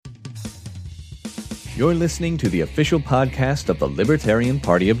You're listening to the official podcast of the Libertarian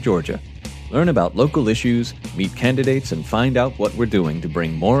Party of Georgia. Learn about local issues, meet candidates, and find out what we're doing to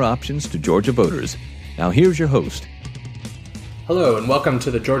bring more options to Georgia voters. Now here's your host. Hello, and welcome to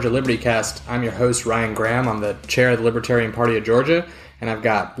the Georgia Liberty Cast. I'm your host, Ryan Graham. I'm the chair of the Libertarian Party of Georgia, and I've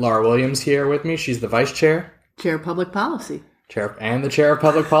got Laura Williams here with me. She's the vice chair. Chair of Public Policy. And the chair of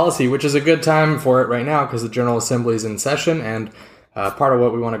Public Policy, which is a good time for it right now because the General Assembly is in session, and part of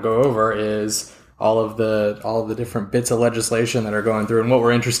what we want to go over is all of the different bits of legislation that are going through and what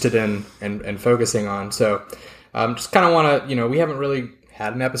we're interested in and focusing on. So just kind of want to, we haven't really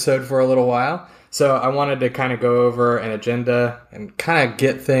had an episode for a little while. So I wanted to kind of go over an agenda and kind of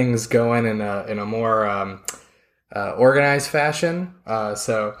get things going in a more organized fashion.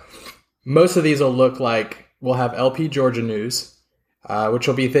 So most of these will look like we'll have LP Georgia news, which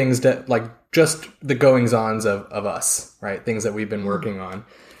will be things that like just the goings-ons of us, right? Things that we've been working on.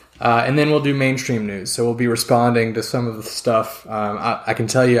 And then we'll do mainstream news. So we'll be responding to some of the stuff. I can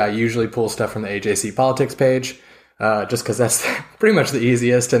tell you I usually pull stuff from the AJC Politics page, just because that's pretty much the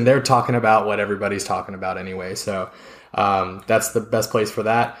easiest. And they're talking about what everybody's talking about anyway. So that's the best place for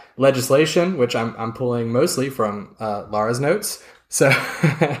that. Legislation, which I'm pulling mostly from Laura's notes. So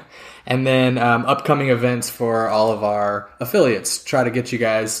and then upcoming events for all of our affiliates. Try to get you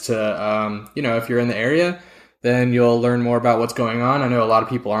guys to, if you're in the area, then you'll learn more about what's going on. I know a lot of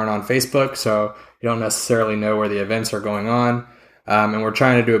people aren't on Facebook, so you don't necessarily know where the events are going on. And we're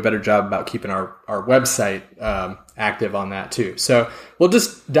trying to do a better job about keeping our website active on that too. So we'll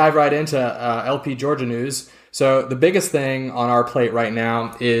just dive right into LP Georgia news. So the biggest thing on our plate right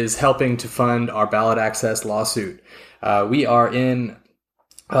now is helping to fund our ballot access lawsuit. We are in...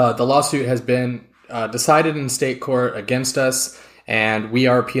 the lawsuit has been decided in state court against us, and we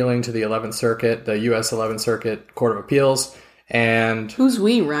are appealing to the 11th Circuit, the U.S. 11th Circuit Court of Appeals. And who's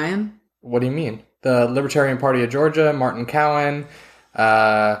we, Ryan? What do you mean? The Libertarian Party of Georgia, Martin Cowan.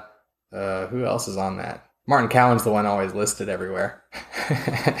 Who else is on that? Martin Cowan's the one always listed everywhere.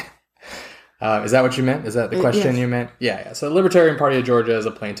 Is that what you meant? Is that the question you meant? Yeah. So the Libertarian Party of Georgia is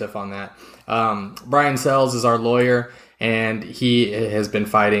a plaintiff on that. Brian Sells is our lawyer. And he has been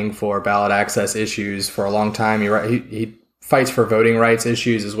fighting for ballot access issues for a long time. He fights for voting rights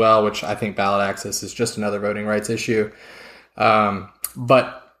issues as well, which I think ballot access is just another voting rights issue.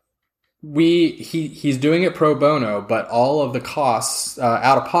 But he's doing it pro bono, but all of the costs,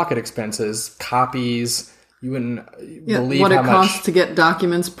 out-of-pocket expenses, copies, you wouldn't believe what how it much... costs to get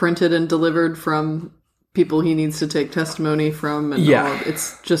documents printed and delivered from people he needs to take testimony from. And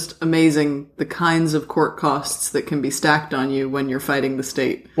it's just amazing the kinds of court costs that can be stacked on you when you're fighting the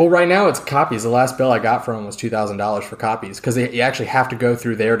state. Well, right now it's copies. The last bill I got from him was $2,000 for copies because you actually have to go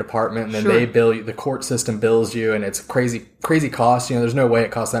through their department and then they bill you, the court system bills you, and it's crazy cost. There's no way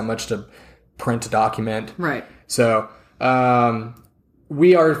it costs that much to print a document. Right. So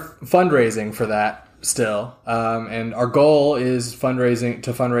we are fundraising for that still, and our goal is to fundraise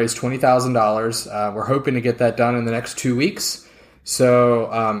 $20,000. We're hoping to get that done in the next 2 weeks.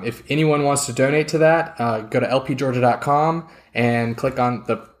 So if anyone wants to donate to that, go to lpgeorgia.com and click on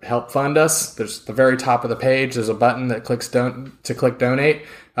the Help Fund Us. There's the very top of the page. There's a button that clicks click donate.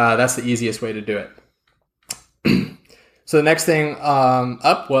 That's the easiest way to do it. So the next thing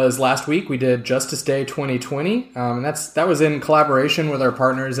up was last week we did Justice Day 2020, and that was in collaboration with our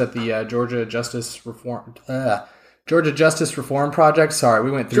partners at the Georgia Justice Reform Project. Sorry,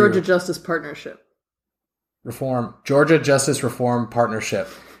 we went through Georgia Justice Partnership. Georgia Justice Reform Partnership.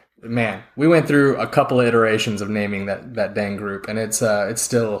 Man, we went through a couple of iterations of naming that dang group, and it's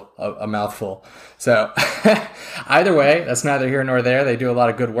still a mouthful. So either way, that's neither here nor there. They do a lot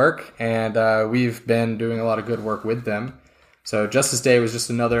of good work, and we've been doing a lot of good work with them. So Justice Day was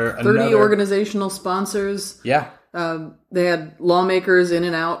just another 30 organizational sponsors. Yeah. They had lawmakers in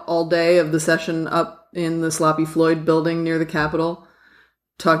and out all day of the session up in the Sloppy Floyd building near the Capitol,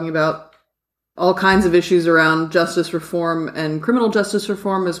 talking about all kinds of issues around justice reform and criminal justice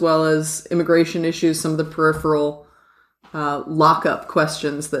reform, as well as immigration issues, some of the peripheral lockup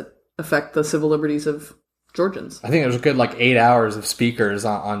questions that affect the civil liberties of Georgians. I think there was a good 8 hours of speakers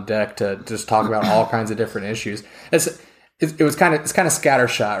on deck to just talk about all kinds of different issues. It's kind of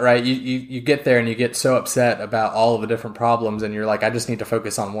scattershot, right? You get there and you get so upset about all of the different problems, and you're like, I just need to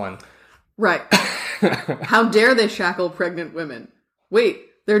focus on one. Right. How dare they shackle pregnant women? Wait,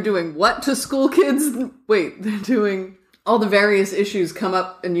 they're doing what to school kids? Wait, they're doing... All the various issues come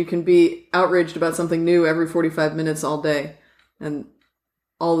up, and you can be outraged about something new every 45 minutes all day. And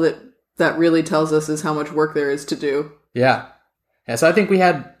all that really tells us is how much work there is to do. Yeah. Yeah, so I think we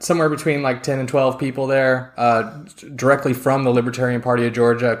had somewhere between like 10 and 12 people there, directly from the Libertarian Party of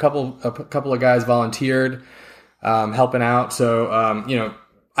Georgia. A couple of guys volunteered, helping out. So,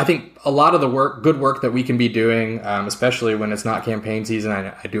 I think a lot of the good work that we can be doing, especially when it's not campaign season,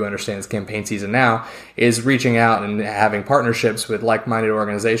 I do understand it's campaign season now, is reaching out and having partnerships with like-minded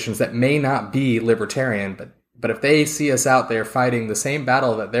organizations that may not be libertarian, but if they see us out there fighting the same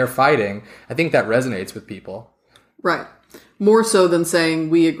battle that they're fighting, I think that resonates with people. Right. More so than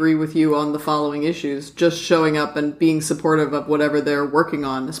saying we agree with you on the following issues, just showing up and being supportive of whatever they're working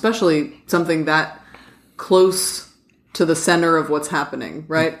on, especially something that close to the center of what's happening,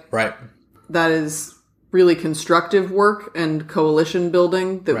 right? Right. That is really constructive work and coalition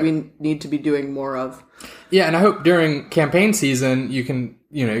building that we need to be doing more of. Yeah, and I hope during campaign season you can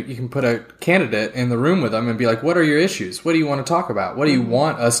put a candidate in the room with them and be like, what are your issues? What do you want to talk about? What do you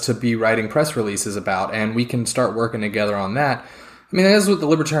want us to be writing press releases about? And we can start working together on that. I mean, that's what the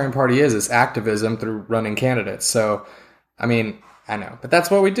Libertarian Party is. It's activism through running candidates. So, I mean, I know, but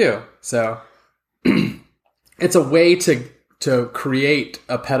that's what we do. So it's a way to create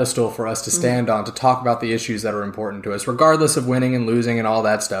a pedestal for us to stand on, to talk about the issues that are important to us, regardless of winning and losing and all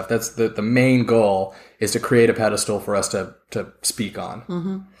that stuff. That's the main goal, is to create a pedestal for us to speak on.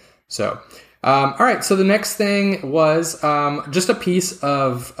 Mm-hmm. So, all right. So the next thing was just a piece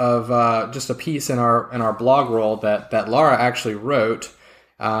in our blog roll that Laura actually wrote.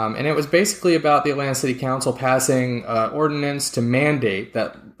 And it was basically about the Atlanta City Council passing ordinance to mandate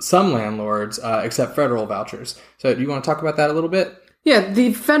that some landlords accept federal vouchers. So do you want to talk about that a little bit? Yeah,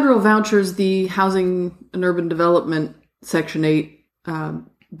 the federal vouchers, the Housing and Urban Development Section 8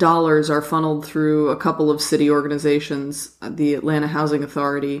 dollars are funneled through a couple of city organizations. The Atlanta Housing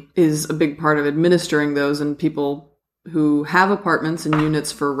Authority is a big part of administering those, and people who have apartments and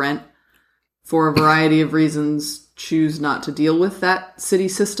units for rent, for a variety of reasons, choose not to deal with that city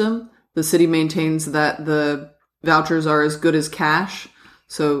system. The city maintains that the vouchers are as good as cash.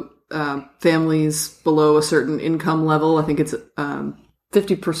 So families below a certain income level, I think it's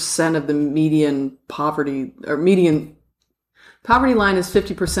 50% of the median poverty, or median poverty line is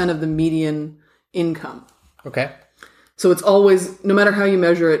 50% of the median income. Okay. So it's always, no matter how you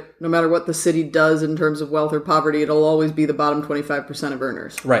measure it, no matter what the city does in terms of wealth or poverty, it'll always be the bottom 25% of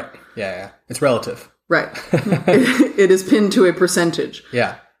earners. Right. Yeah. It's relative. Right. It is pinned to a percentage.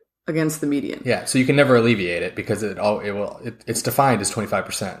 Yeah. Against the median. Yeah. So you can never alleviate it because it's defined as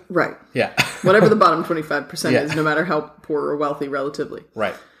 25%. Right. Yeah. Whatever the bottom 25% is, no matter how poor or wealthy relatively.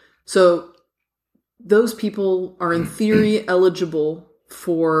 Right. So those people are in theory eligible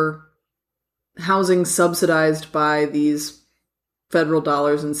for housing subsidized by these federal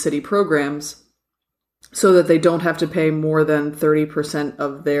dollars and city programs, so that they don't have to pay more than 30%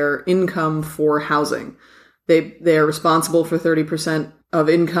 of their income for housing. They are responsible for 30% of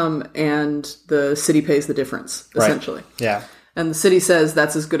income, and the city pays the difference, essentially. Right. Yeah. And the city says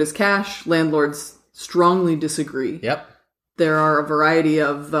that's as good as cash. Landlords strongly disagree. Yep. There are a variety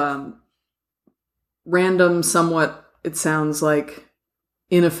of random, somewhat, it sounds like,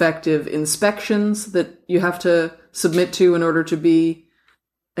 ineffective inspections that you have to submit to in order to be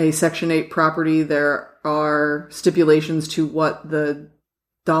a Section 8 property. There are stipulations to what the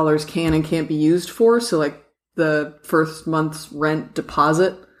dollars can and can't be used for. So like the first month's rent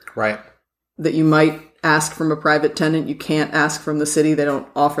deposit. Right. That you might ask from a private tenant. You can't ask from the city. They don't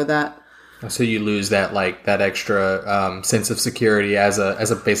offer that. So you lose that extra sense of security as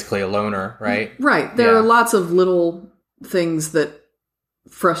basically a loaner, right? Right. There are lots of little things that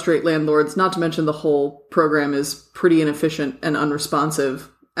frustrate landlords, not to mention the whole program is pretty inefficient and unresponsive,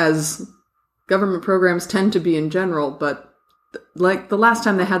 as government programs tend to be in general. But like the last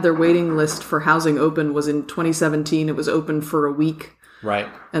time they had their waiting list for housing open was in 2017. It was open for a week. Right.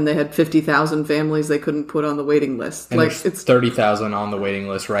 And they had 50,000 families they couldn't put on the waiting list. And it's 30,000 on the waiting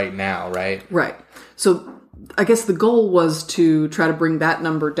list right now, right? Right. So I guess the goal was to try to bring that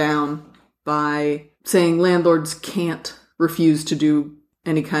number down by saying landlords can't refuse to do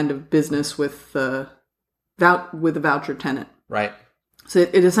any kind of business with a voucher tenant. Right. So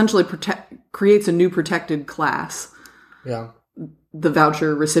it essentially creates a new protected class. Yeah. The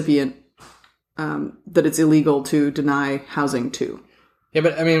voucher recipient, that it's illegal to deny housing to. Yeah,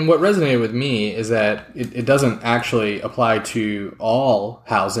 but I mean, what resonated with me is that it doesn't actually apply to all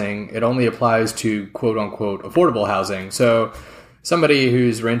housing. It only applies to quote unquote affordable housing. So somebody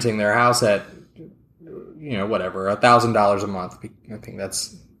who's renting their house at, whatever, $1,000 a month. I think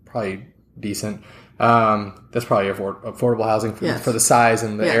that's probably decent. That's probably affordable housing for the size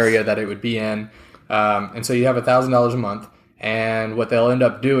and the area that it would be in. And so you have $1,000 a month, And what they'll end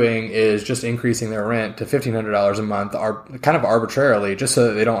up doing is just increasing their rent to $1,500 a month, kind of arbitrarily, just so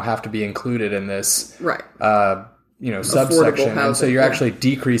that they don't have to be included in this right. Subsection. Housing, and so you're actually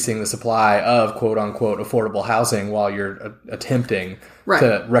decreasing the supply of quote unquote affordable housing while you're attempting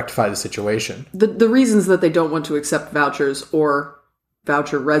to rectify the situation. The reasons that they don't want to accept vouchers or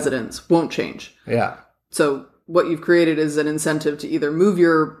voucher residents won't change. Yeah. So what you've created is an incentive to either move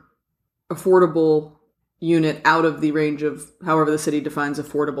your affordable unit out of the range of however the city defines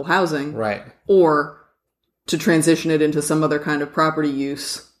affordable housing. Right. Or to transition it into some other kind of property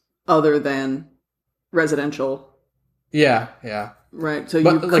use other than residential. Yeah, yeah. Right. So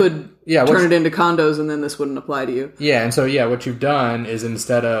you could turn it into condos and then this wouldn't apply to you. Yeah, and so what you've done is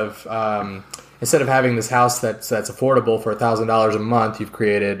instead of having this house that's affordable for $1,000 a month, you've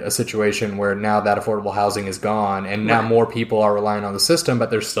created a situation where now that affordable housing is gone, and now more people are relying on the system, but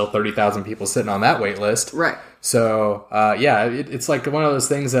there's still 30,000 people sitting on that wait list. Right. So it's like one of those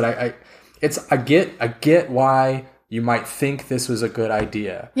things that I get why you might think this was a good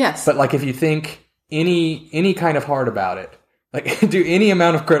idea. Yes. But like if you think any kind of hard about it, like do any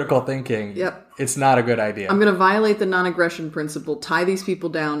amount of critical thinking, it's not a good idea. I'm going to violate the non-aggression principle, tie these people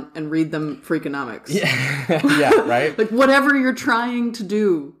down, and read them Freakonomics. Yeah, right? Like whatever you're trying to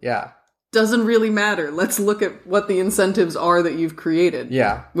do doesn't really matter. Let's look at what the incentives are that you've created.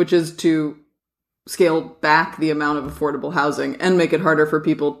 Yeah. Which is to scale back the amount of affordable housing and make it harder for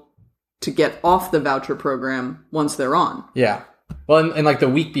people to get off the voucher program once they're on. Yeah. Well, and like the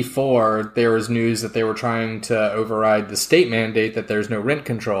week before, there was news that they were trying to override the state mandate that there's no rent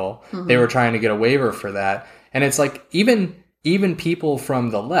control. Mm-hmm. They were trying to get a waiver for that. And it's like even people from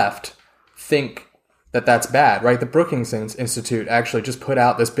the left think that that's bad, right? The Brookings Institute actually just put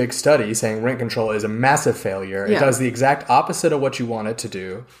out this big study saying rent control is a massive failure. It does the exact opposite of what you want it to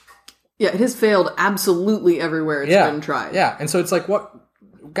do. Yeah, it has failed absolutely everywhere it's been tried. Yeah, and so it's like, what...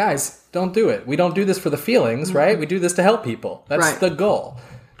 Guys, don't do it. We don't do this for the feelings, right? We do this to help people. That's the goal.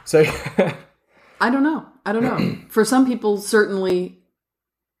 So I don't know. For some people, certainly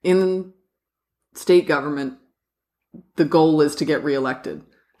in state government, the goal is to get reelected.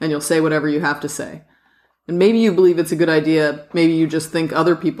 And you'll say whatever you have to say. And maybe you believe it's a good idea. Maybe you just think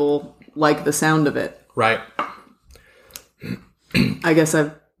other people like the sound of it. Right. I guess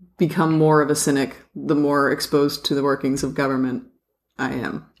I've become more of a cynic the more exposed to the workings of government I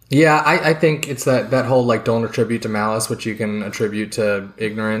am. Yeah, I think it's that whole, like, don't attribute to malice, which you can attribute to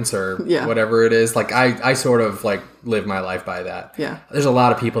ignorance or whatever it is. Like, I sort of, like, live my life by that. Yeah. There's a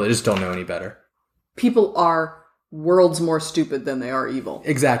lot of people that just don't know any better. People are worlds more stupid than they are evil.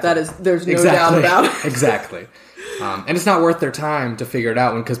 Exactly. There's no doubt about it. Exactly. And it's not worth their time to figure it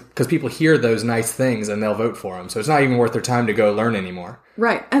out because people hear those nice things and they'll vote for them. So it's not even worth their time to go learn anymore.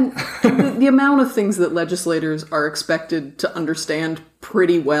 Right. And the amount of things that legislators are expected to understand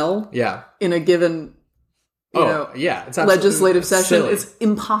pretty well in a given it's legislative session, silly. It's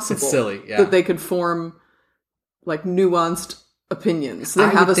impossible. It's silly, that they could form like nuanced opinions. They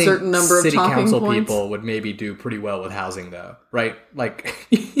have a certain number of talking points. City council people would maybe do pretty well with housing, though, right? Like,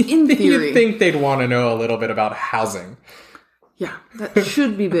 in theory, you'd think they'd want to know a little bit about housing. Yeah, that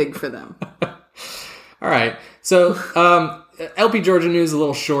should be big for them. All right, so LP Georgia news is a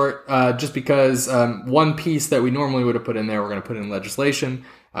little short, just because one piece that we normally would have put in there, we're going to put in legislation.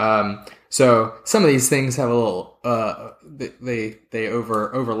 So some of these things have a little they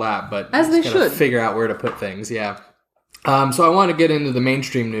overlap, but as they should figure out where to put things. Yeah. So I want to get into the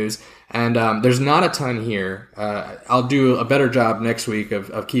mainstream news, and there's not a ton here. I'll do a better job next week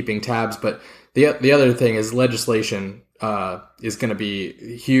of keeping tabs, but the other thing is legislation is going to be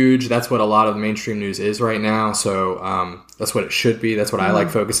huge. That's what a lot of the mainstream news is right now, so that's what it should be. That's what I like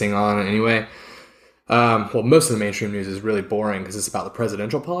focusing on anyway. Well, most of the mainstream news is really boring because it's about the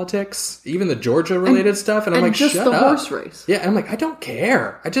presidential politics, even the Georgia-related stuff, and I'm like, just shut the up. horse race. Yeah, and I'm like, I don't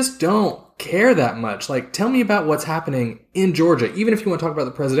care. I just don't care that much. Like, tell me about what's happening in Georgia. Even if you want to talk about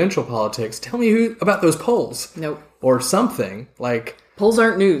the presidential politics, tell me about those polls. Nope. Or something. Like, polls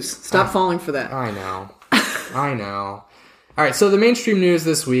aren't news. Stop falling for that. I know. I know. All right, so the mainstream news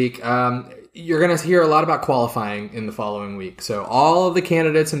this week, you're going to hear a lot about qualifying in the following week. So all of the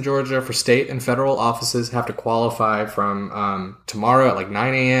candidates in Georgia for state and federal offices have to qualify from tomorrow at like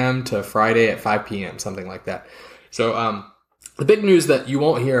 9 a.m. to Friday at 5 p.m., something like that. So the big news that you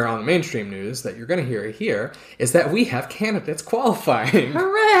won't hear on the mainstream news that you're going to hear here is that we have candidates qualifying.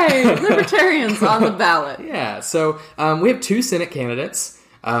 Hooray! Libertarians on the ballot. Yeah, so we have 2 Senate candidates.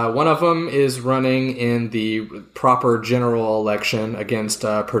 One of them is running in the proper general election against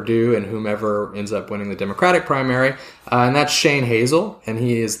Purdue and whomever ends up winning the Democratic primary. And that's Shane Hazel, and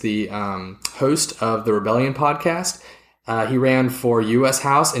he is the host of the Rebellion podcast. He ran for U.S.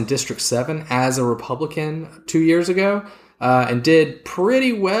 House in District 7 as a Republican 2 years ago and did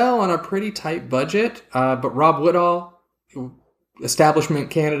pretty well on a pretty tight budget. But Rob Woodall, establishment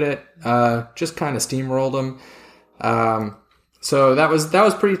candidate, just kind of steamrolled him. So that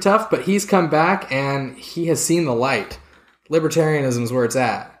was pretty tough, but he's come back and he has seen the light. Libertarianism is where it's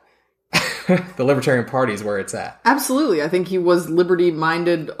at. The Libertarian Party is where it's at. Absolutely. I think he was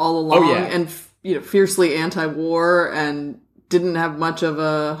liberty-minded all along and fiercely anti-war and didn't have much of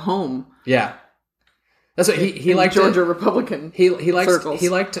a home. Yeah. That's what he liked. Georgia Republican circles. He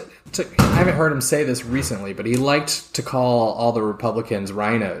liked to I haven't heard him say this recently, but he liked to call all the Republicans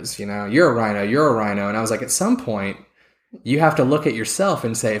rhinos. You're a rhino, you're a rhino. And I was like, at some point, you have to look at yourself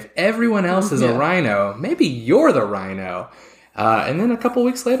and say, if everyone else is a rhino, maybe you're the rhino. And then a couple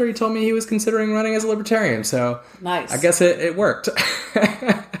weeks later, he told me he was considering running as a libertarian. So nice. I guess it worked.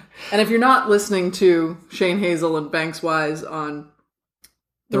 And if you're not listening to Shane Hazel and Banks Wise on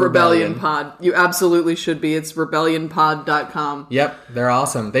the Rebellion Pod, you absolutely should be. It's rebellionpod.com. Yep, they're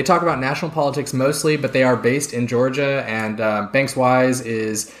awesome. They talk about national politics mostly, but they are based in Georgia. And Banks Wise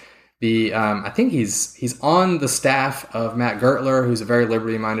is I think he's on the staff of Matt Gertler, who's a very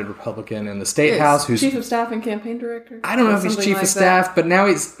liberty-minded Republican in the state house. Who's chief of staff and campaign director. I don't know if he's chief of staff, but now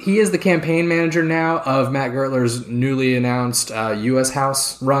he is the campaign manager now of Matt Gertler's newly announced U.S.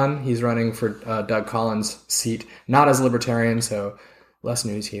 House run. He's running for Doug Collins' seat, not as libertarian, so less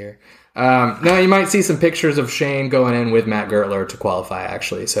news here. Now you might see some pictures of Shane going in with Matt Gertler to qualify,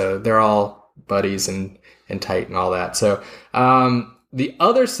 actually. So they're all buddies and tight and all that. So. The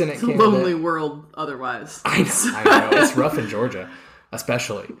other Senate candidate... lonely world otherwise. I know. It's rough in Georgia,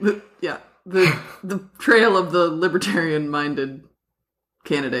 especially. The trail of the libertarian-minded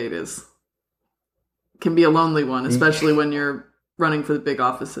candidate can be a lonely one, especially when you're running for the big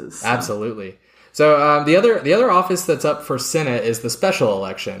offices. So. Absolutely. So the other office that's up for Senate is the special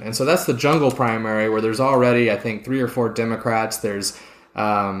election. And so that's the jungle primary where there's already, I think, 3 or 4 Democrats. There's...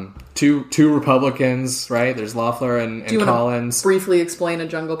 two Republicans, right? There's Loeffler and Do you Collins. Want to briefly explain a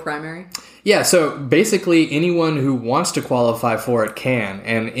jungle primary? Yeah, so basically anyone who wants to qualify for it can.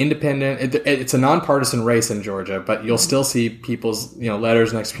 And independent, it's a nonpartisan race in Georgia, but you'll still see people's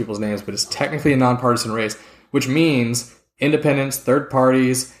letters next to people's names, but it's technically a nonpartisan race, which means independents, third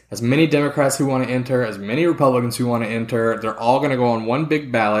parties, as many Democrats who want to enter, as many Republicans who want to enter, they're all going to go on one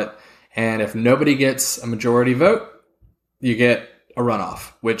big ballot, and if nobody gets a majority vote, you get a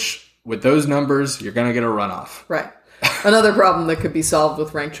runoff, which with those numbers, you're going to get a runoff. Right. Another problem that could be solved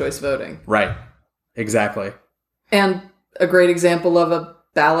with ranked choice voting. Right. Exactly. And a great example of a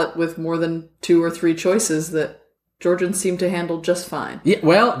ballot with more than 2 or 3 choices that Georgians seem to handle just fine. Yeah,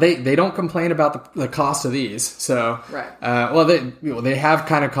 well, they don't complain about the cost of these. So, right. They have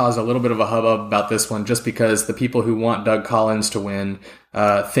kind of caused a little bit of a hubbub about this one just because the people who want Doug Collins to win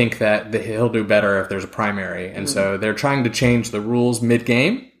think that he'll do better if there's a primary. And so they're trying to change the rules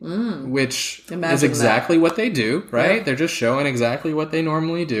mid-game, which is exactly what they do, right? Yeah. They're just showing exactly what they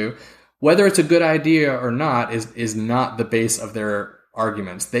normally do. Whether it's a good idea or not is not the base of their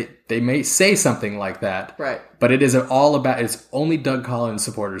arguments. They may say something like that, right? But it is all about. It's only Doug Collins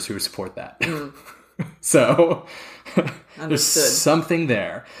supporters who support that. So there's something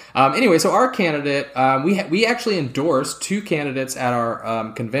there. Anyway, so our candidate, we actually endorsed 2 candidates at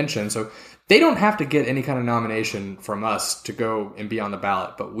our convention. So they don't have to get any kind of nomination from us to go and be on the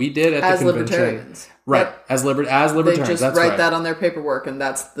ballot, but we did at the convention. Libertarians. Right, as libertarians. They just write that on their paperwork, and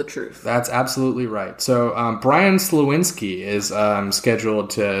that's the truth. That's absolutely right. So Brian Slawinski is scheduled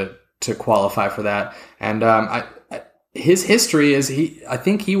to qualify for that, and his history is I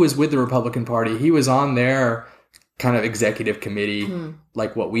think he was with the Republican Party. He was on their kind of executive committee,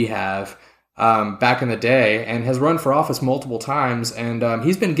 like what we have back in the day, and has run for office multiple times. And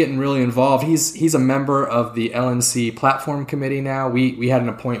he's been getting really involved. He's a member of the LNC platform committee now. We had an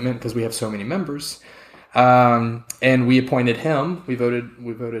appointment because we have so many members. And we appointed him. We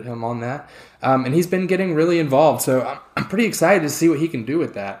voted him on that. And he's been getting really involved. So I'm pretty excited to see what he can do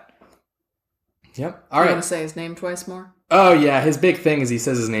with that. Yep. All right. You want to say his name twice more? Oh yeah. His big thing is he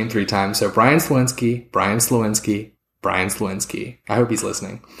says his name 3 times. So Brian Slawinski, Brian Slawinski, Brian Slawinski. I hope he's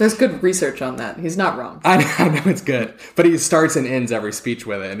listening. There's good research on that. He's not wrong. I know it's good, but he starts and ends every speech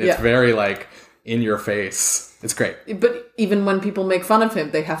with it. And it's very in your face. It's great. But even when people make fun of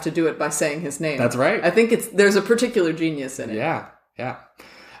him, they have to do it by saying his name. That's right. I think there's a particular genius in it. Yeah.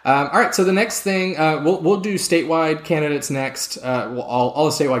 All right. So the next thing, we'll do statewide candidates next. All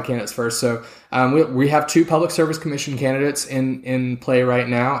the statewide candidates first. So we have 2 Public Service Commission candidates in play right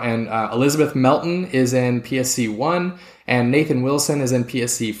now, and Elizabeth Melton is in PSC 1, and Nathan Wilson is in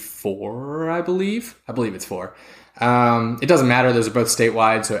PSC 4. I believe it's 4. It doesn't matter. Those are both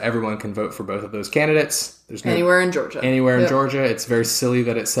statewide, so everyone can vote for both of those candidates. There's no, anywhere in Georgia. Anywhere in Georgia. It's very silly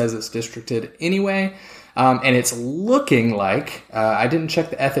that it says it's districted anyway. And it's looking like, I didn't check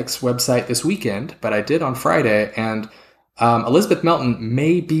the ethics website this weekend, but I did on Friday, and Elizabeth Melton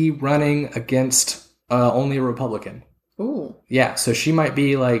may be running against only a Republican. Ooh. Yeah, so she might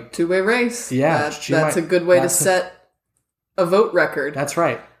be like... two-way race. Yeah. That's a good way to set a vote record. That's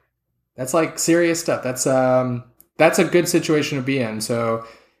right. That's like serious stuff. That's a good situation to be in. So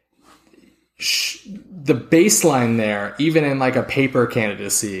the baseline there, even in like a paper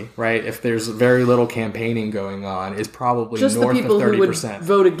candidacy, right? If there's very little campaigning going on, is probably just north the people of 30%. who would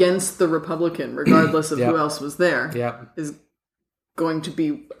vote against the Republican, regardless of who else was there, is going to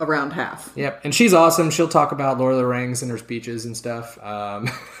be around half. Yep. And she's awesome. She'll talk about Lord of the Rings in her speeches and stuff.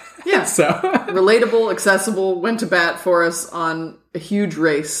 Yeah. So relatable, accessible, went to bat for us on a huge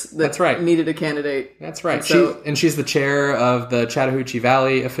race that needed a candidate. That's right. And she's the chair of the Chattahoochee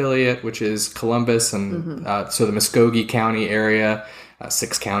Valley affiliate, which is Columbus and so the Muskogee County area,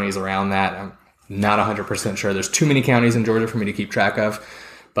 6 counties around that. I'm not 100% sure. There's too many counties in Georgia for me to keep track of.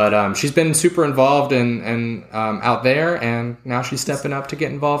 But she's been super involved and out there, and now she's stepping up to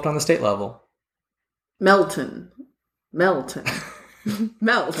get involved on the state level. Melton. Melt.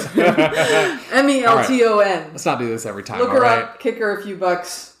 Melton. Right. Let's not do this every time. Look her up, kick her a few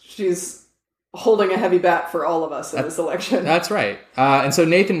bucks. She's holding a heavy bat for all of us in this election. That's right. And so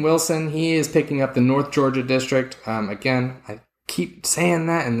Nathan Wilson, he is picking up the North Georgia district. Again, I keep saying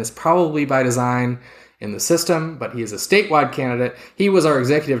that, and this probably by design in the system, but he is a statewide candidate. He was our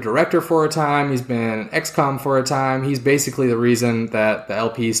executive director for a time. He's been an ex-com for a time. He's basically the reason that the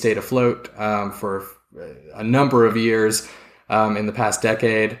LP stayed afloat for a number of years in the past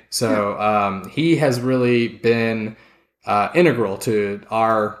decade. So he has really been integral to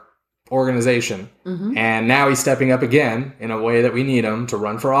our organization. And now he's stepping up again in a way that we need him to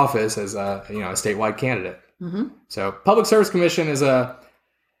run for office as a statewide candidate. So Public Service Commission is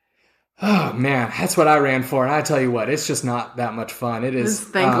oh man, that's what I ran for, and I tell you what, it's just not that much fun. It is a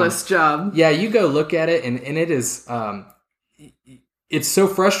thankless job. Yeah, you go look at it, and it is it's so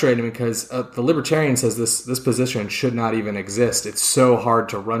frustrating because the Libertarian says this position should not even exist. It's so hard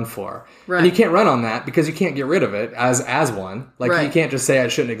to run for, and you can't run on that because you can't get rid of it as one. Like you can't just say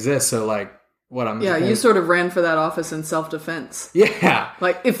it shouldn't exist. So like, what I'm you sort of ran for that office in self-defense. Yeah,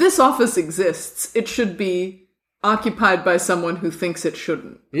 like if this office exists, it should be occupied by someone who thinks it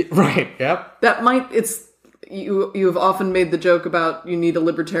shouldn't. Right, yep. You have often made the joke about you need a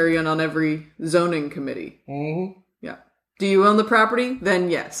Libertarian on every zoning committee. Mm-hmm. Yeah. Do you own the property? Then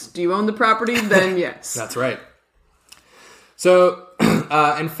yes. Do you own the property? Then yes. That's right. So,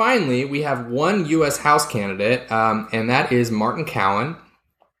 and finally, we have one U.S. House candidate, and that is Martin Cowan.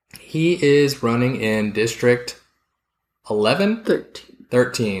 He is running in District 11?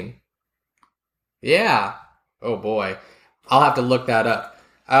 13. Yeah. Oh boy, I'll have to look that up.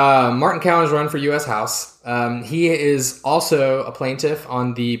 Martin Cowan's run for U.S. House. He is also a plaintiff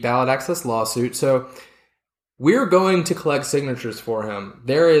on the ballot access lawsuit. So we're going to collect signatures for him.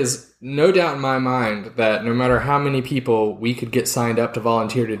 There is no doubt in my mind that no matter how many people we could get signed up to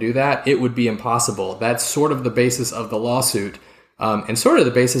volunteer to do that, it would be impossible. That's sort of the basis of the lawsuit and sort of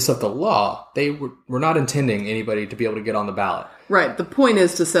the basis of the law. They were not intending anybody to be able to get on the ballot. Right. The point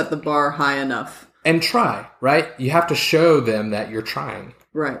is to set the bar high enough. And try, right? You have to show them that you're trying.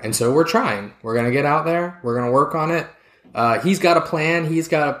 Right. And so we're trying. We're going to get out there. We're going to work on it. He's got a plan. He's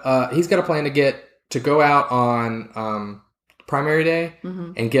got a plan to go out on primary day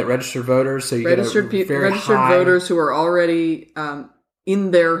and get registered voters. So you registered voters who are already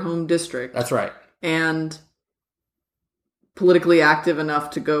in their home district. That's right. And politically active enough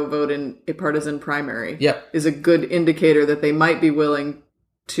to go vote in a partisan primary. Yep. Is a good indicator that they might be willing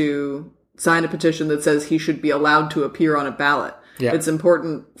to sign a petition that says he should be allowed to appear on a ballot. Yeah. It's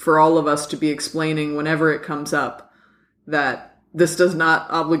important for all of us to be explaining whenever it comes up that this does not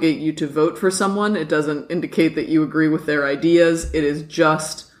obligate you to vote for someone. It doesn't indicate that you agree with their ideas. It is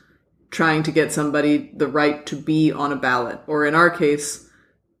just trying to get somebody the right to be on a ballot, or in our case,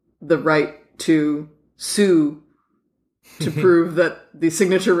 the right to sue to prove that the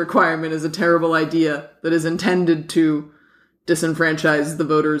signature requirement is a terrible idea that is intended to disenfranchise the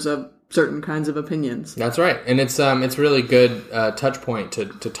voters of certain kinds of opinions. That's right. And it's really good touch point to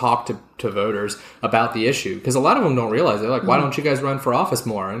talk to voters about the issue, because a lot of them don't realize it. They're like, why don't you guys run for office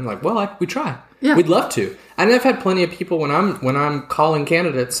more? And like, well, we try. Yeah. We'd love to. And I've had plenty of people when I'm calling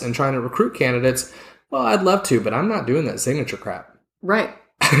candidates and trying to recruit candidates, well, I'd love to, but I'm not doing that signature crap. Right.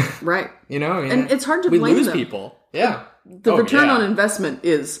 Right. You know, I mean, and it's hard to blame them. We lose people. Yeah. The return on investment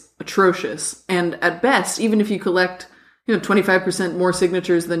is atrocious. And at best, even if you collect 25% more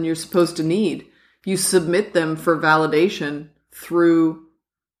signatures than you're supposed to need, you submit them for validation through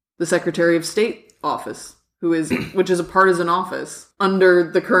the Secretary of State office, which is a partisan office under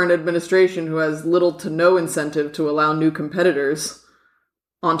the current administration, who has little to no incentive to allow new competitors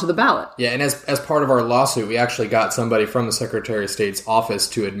onto the ballot. Yeah, and as part of our lawsuit, we actually got somebody from the Secretary of State's office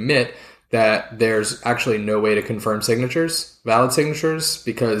to admit that there's actually no way to confirm signatures, valid signatures,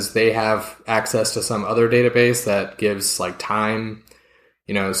 because they have access to some other database that gives like time.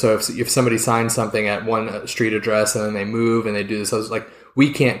 So if somebody signs something at one street address and then they move and they do this, like,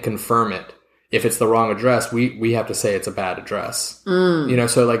 we can't confirm it. If it's the wrong address, we have to say it's a bad address.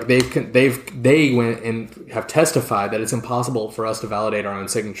 So like they went and have testified that it's impossible for us to validate our own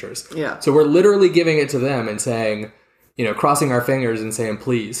signatures. Yeah. So we're literally giving it to them and saying, crossing our fingers and saying,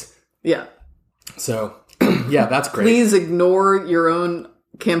 please. Yeah. So yeah, that's great. Please ignore your own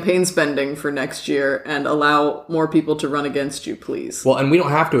campaign spending for next year and allow more people to run against you, please. Well, and we don't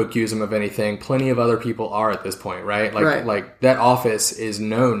have to accuse them of anything. Plenty of other people are at this point, right? Like that office is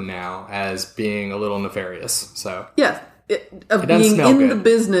known now as being a little nefarious. So yeah, of being in the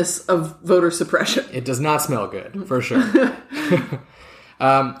business of voter suppression. It does not smell good, for sure.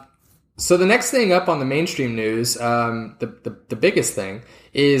 So the next thing up on the mainstream news, the biggest thing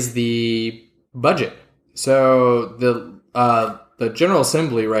is the budget. So the General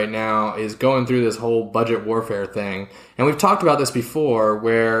Assembly right now is going through this whole budget warfare thing. And we've talked about this before,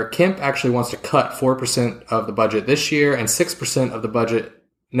 where Kemp actually wants to cut 4% of the budget this year and 6% of the budget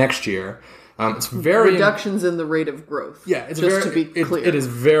next year. It's very reductions in the rate of growth. Yeah, it's just to be clear. It is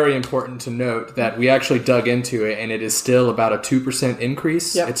very important to note that we actually dug into it, and it is still about a 2%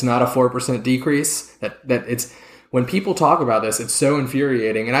 increase. Yep. It's not a 4% decrease. That it's when people talk about this, it's so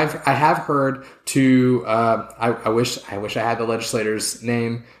infuriating. And I have heard I wish I had the legislator's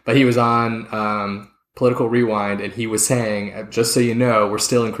name, but he was on Political Rewind, and he was saying, just so you know, we're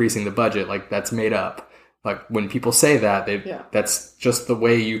still increasing the budget. Like, that's made up. Like, when people say that, that's just the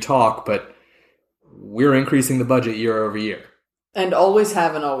way you talk, but we're increasing the budget year over year. And always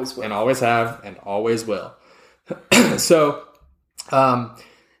have and always will. And always have and always will. So,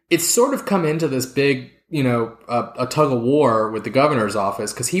 it's sort of come into this big, a tug of war with the governor's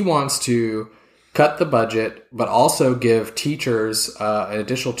office, because he wants to cut the budget, but also give teachers an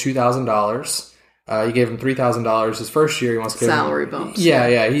additional $2,000. He gave him $3,000 his first year. He wants to give salary bumps.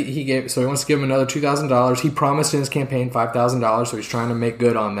 Yeah. He wants to give him another $2,000. He promised in his campaign $5,000, so he's trying to make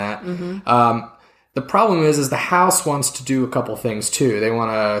good on that. Mm-hmm. The problem is the House wants to do a couple things too. They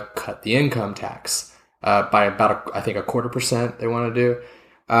want to cut the income tax by about a 0.25%. They want to do.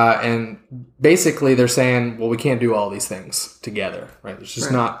 And basically they're saying, well, we can't do all these things together, right? It's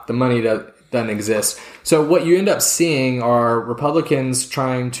just not, the money doesn't exist. So what you end up seeing are Republicans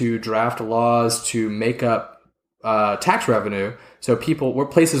trying to draft laws to make up tax revenue. So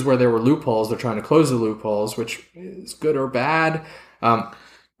places where there were loopholes, they're trying to close the loopholes, which is good or bad.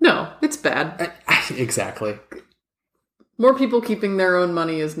 No, it's bad. Exactly. More people keeping their own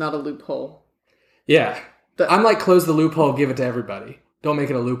money is not a loophole. Yeah. I'm like, close the loophole, give it to everybody. Don't make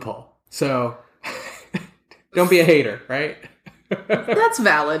it a loophole. So don't be a hater, right? That's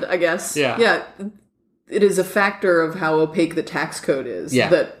valid, I guess. Yeah. Yeah. It is a factor of how opaque the tax code is. Yeah.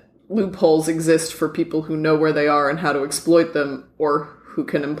 That loopholes exist for people who know where they are and how to exploit them, or who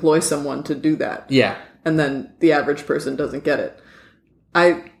can employ someone to do that. Yeah. And then the average person doesn't get it.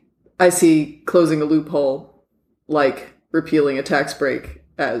 I see closing a loophole like repealing a tax break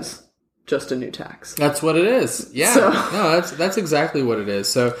as just a new tax. That's what it is. Yeah. No, that's exactly what it is.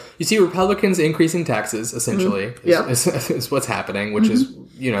 So you see Republicans increasing taxes, essentially, is what's happening, which is,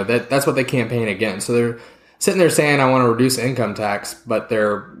 that's what they campaign against. So they're sitting there saying, I want to reduce income tax, but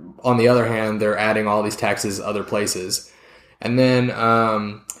they're, on the other hand, they're adding all these taxes other places. And then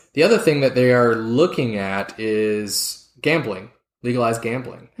the other thing that they are looking at is gambling, legalized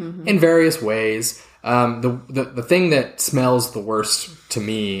gambling in various ways. The thing that smells the worst to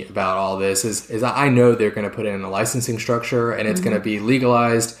me about all this is I know they're going to put in a licensing structure, and it's going to be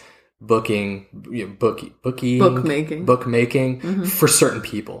legalized bookmaking for certain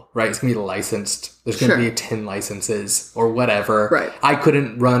people, right? It's going to be licensed. There's going to be 10 licenses or whatever. Right. I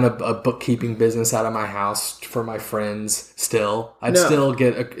couldn't run a bookkeeping business out of my house for my friends still. I'd still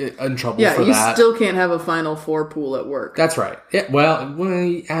get in trouble for that. Yeah, you still can't have a Final Four pool at work. That's right. Yeah, well,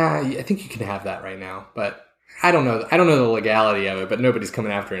 I think you can have that right now, but I don't know. I don't know the legality of it, but nobody's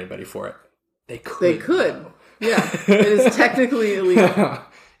coming after anybody for it. They could. Yeah. It is technically illegal.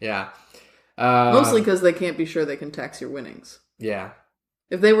 Yeah. Mostly because they can't be sure they can tax your winnings. Yeah.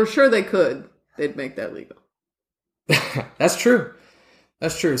 If they were sure they could, they'd make that legal. That's true.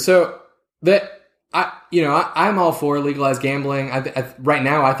 That's true. So I'm all for legalized gambling. Right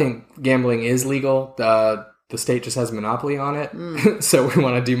now, I think gambling is legal. The state just has a monopoly on it, so we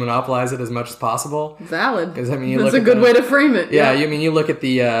want to demonopolize it as much as possible. Valid. Because that's a good way to frame it. Yeah, you look at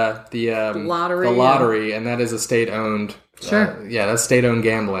the lottery, yeah. and that is a state-owned. Sure. That's state-owned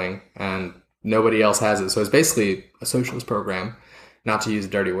gambling, and nobody else has it. So it's basically a socialist program, not to use a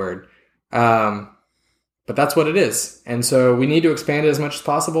dirty word. But that's what it is. And so we need to expand it as much as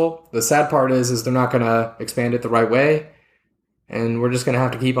possible. The sad part is they're not going to expand it the right way. And we're just going to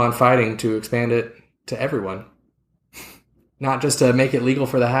have to keep on fighting to expand it to everyone. Not just to make it legal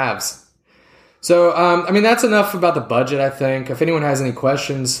for the haves. So, that's enough about the budget, I think. If anyone has any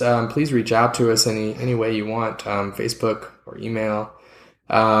questions, please reach out to us any way you want, Facebook or email.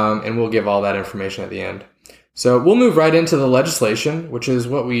 And we'll give all that information at the end. So we'll move right into the legislation, which is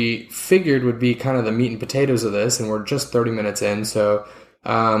what we figured would be kind of the meat and potatoes of this, and we're just 30 minutes in, so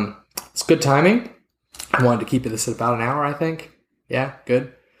it's good timing. I wanted to keep this at about an hour, I think. Yeah,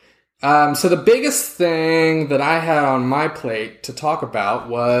 good. So the biggest thing that I had on my plate to talk about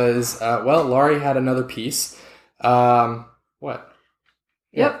was, Laurie had another piece. What?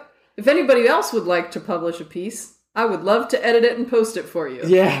 Yep. If anybody else would like to publish a piece, I would love to edit it and post it for you.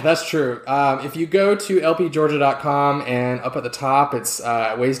 Yeah, that's true. If you go to lpgeorgia.com and up at the top, it's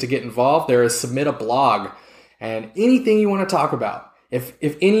ways to get involved. There is submit a blog and anything you want to talk about.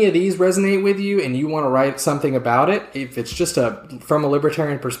 If any of these resonate with you and you want to write something about it, if it's just from a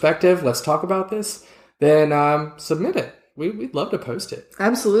libertarian perspective, let's talk about this, then submit it. We'd love to post it.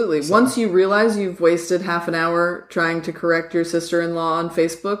 Absolutely. So, once you realize you've wasted half an hour trying to correct your sister-in-law on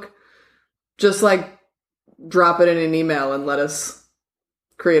Facebook, just drop it in an email and let us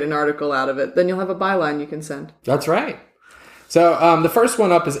create an article out of it. Then you'll have a byline you can send. That's right. So the first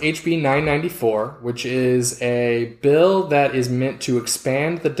one up is HB 994, which is a bill that is meant to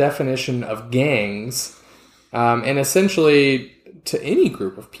expand the definition of gangs and essentially to any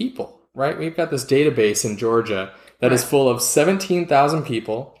group of people, right? We've got this database in Georgia that is full of 17,000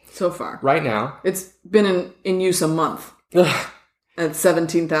 people. So far. Right now. It's been in use a month. And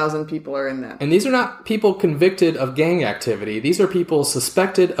 17,000 people are in that. And these are not people convicted of gang activity. These are people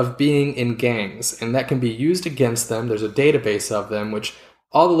suspected of being in gangs, and that can be used against them. There's a database of them, which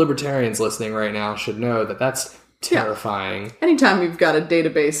all the libertarians listening right now should know that that's terrifying. Yeah. Anytime you've got a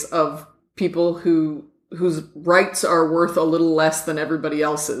database of people whose rights are worth a little less than everybody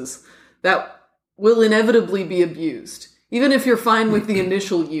else's, that will inevitably be abused. Even if you're fine with the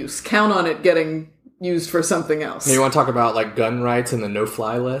initial use, count on it getting used for something else. You want to talk about gun rights and the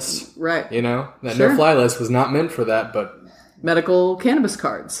no-fly list? Right. That no-fly list was not meant for that, but... Medical cannabis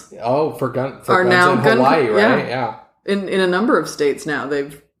cards. Oh, for guns in Hawaii, right? Yeah. In a number of states now,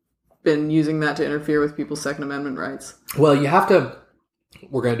 they've been using that to interfere with people's Second Amendment rights. Well, you have to...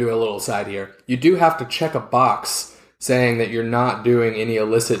 We're going to do a little aside here. You do have to check a box saying that you're not doing any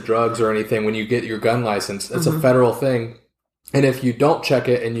illicit drugs or anything when you get your gun license. That's a federal thing. And if you don't check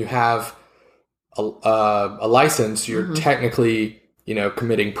it and you have a license, you're technically,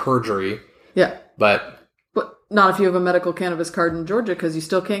 committing perjury. Yeah. But not if you have a medical cannabis card in Georgia, because you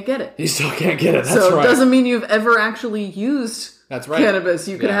still can't get it. You still can't get it. That's so right. It doesn't mean you've ever actually used cannabis.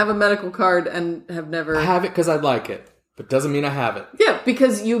 You could have a medical card and have never... I have it because I'd like it, but doesn't mean I have it. Yeah,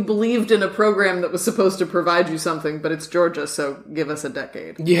 because you believed in a program that was supposed to provide you something, but it's Georgia, so give us a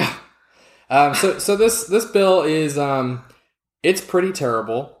decade. Yeah. So this bill is... it's pretty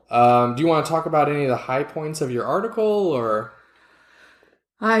terrible. Do you want to talk about any of the high points of your article, or?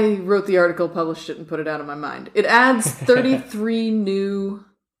 I wrote the article, published it, and put it out of my mind. It adds 33 new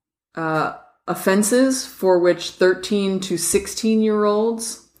offenses for which 13 to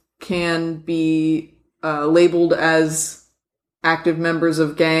 16-year-olds can be labeled as active members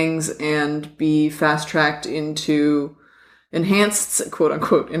of gangs and be fast-tracked into enhanced,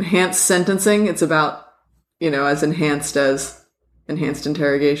 quote-unquote, enhanced sentencing. It's about, as enhanced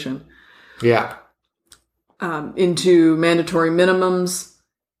interrogation. Yeah. Into mandatory minimums,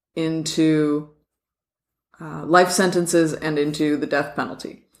 into life sentences, and into the death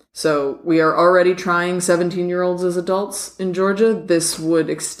penalty. So we are already trying 17-year-olds as adults in Georgia. This would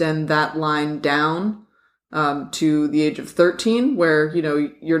extend that line down to the age of 13, where,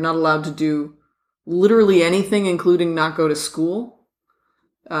 you're not allowed to do literally anything, including not go to school.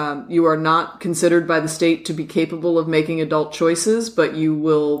 You are not considered by the state to be capable of making adult choices, but you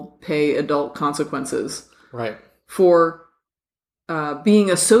will pay adult consequences. Right. For being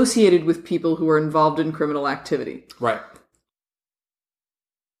associated with people who are involved in criminal activity. Right.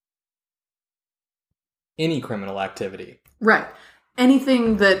 Any criminal activity. Right.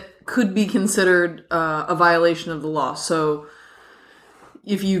 anything that could be considered a violation of the law. So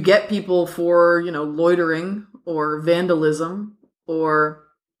if you get people for, loitering or vandalism or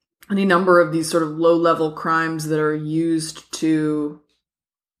any number of these sort of low-level crimes that are used to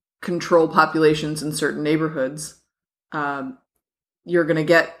control populations in certain neighborhoods, you're going to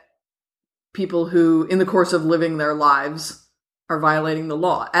get people who, in the course of living their lives, are violating the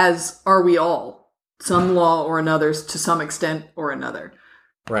law, as are we all. Some law or another, to some extent or another.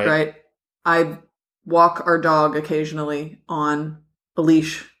 Right? I walk our dog occasionally on a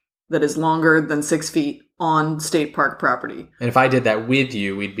leash that is longer than 6 feet on state park property. And if I did that with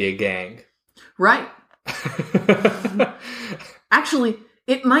you, we'd be a gang. Right. Actually,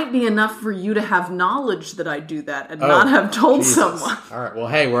 it might be enough for you to have knowledge that I do that and not have told someone. All right. Well,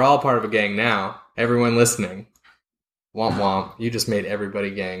 hey, we're all part of a gang now. Everyone listening. Womp womp. You just made everybody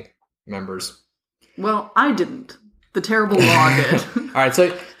gang members. Well, I didn't. The terrible law did. All right.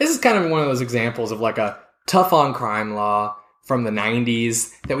 So this is kind of one of those examples of like a tough on crime law from the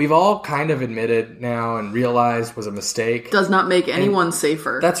 90s that we've all kind of admitted now and realized was a mistake. Does not make anyone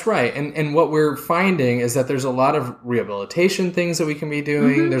safer. That's right. And what we're finding is that there's a lot of rehabilitation things that we can be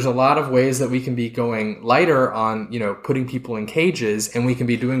doing. Mm-hmm. There's a lot of ways that we can be going lighter on, putting people in cages, and we can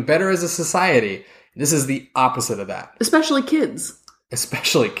be doing better as a society. This is the opposite of that. Especially kids.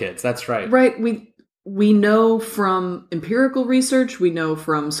 Especially kids. That's right. Right. We know from empirical research, we know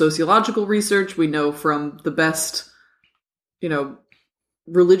from sociological research, we know from the best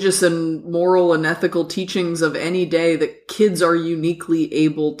religious and moral and ethical teachings of any day that kids are uniquely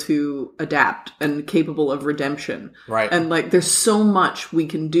able to adapt and capable of redemption. Right. And there's so much we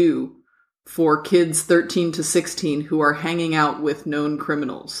can do for kids 13 to 16 who are hanging out with known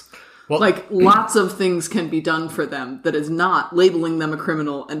criminals. Well, lots of things can be done for them that is not labeling them a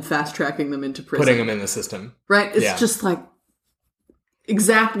criminal and fast tracking them into prison. Putting them in the system. Right. It's just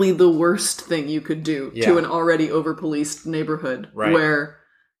exactly the worst thing you could do to an already over-policed neighborhood where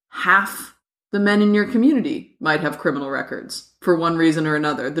half the men in your community might have criminal records for one reason or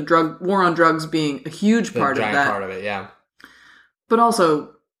another. The war on drugs being a huge part of that. Giant part of it, yeah. But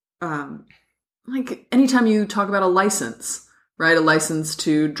also, anytime you talk about a license, right? A license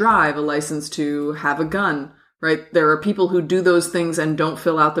to drive, a license to have a gun, right? There are people who do those things and don't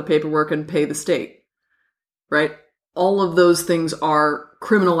fill out the paperwork and pay the state, right? All of those things are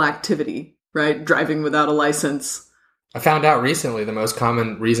criminal activity, right? Driving without a license. I found out recently the most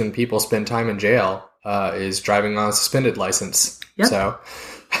common reason people spend time in jail is driving on a suspended license. Yep. So,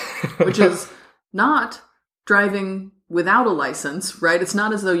 which is not driving without a license, right? It's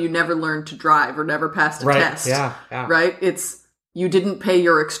not as though you never learned to drive or never passed a test. Yeah. Right? It's you didn't pay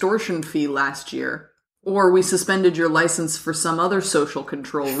your extortion fee last year. Or we suspended your license for some other social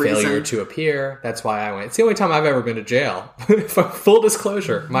control reason. Failure to appear. That's why I went. It's the only time I've ever been to jail. Full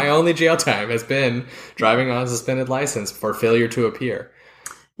disclosure. My only jail time has been driving on a suspended license for failure to appear.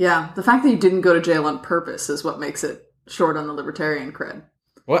 Yeah. The fact that you didn't go to jail on purpose is what makes it short on the libertarian cred.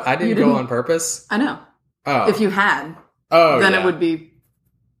 What? I didn't go on purpose? I know. Oh. If you had, then it would be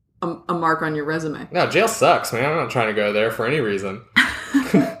a mark on your resume. No, jail sucks, man. I'm not trying to go there for any reason.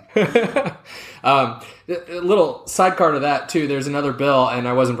 A little sidecar to that too. There's another bill, and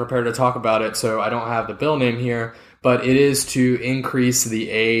I wasn't prepared to talk about it, so I don't have the bill name here. But it is to increase the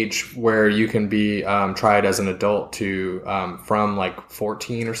age where you can be tried as an adult to from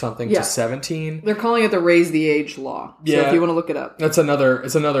 14 or something to 17. They're calling it the Raise the Age law. So if you want to look it up, it's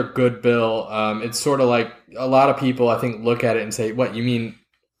another good bill. It's sort of like a lot of people I think look at it and say, "What, you mean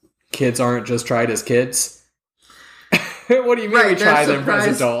kids aren't just tried as kids?" What do you mean we try them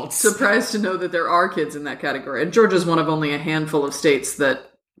as adults? Surprised to know that there are kids in that category. And Georgia's one of only a handful of states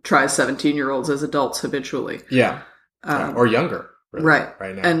that tries 17-year-olds as adults habitually. Yeah. Or younger. Really,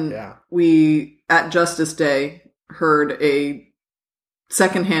 right now. And we, at Justice Day, heard a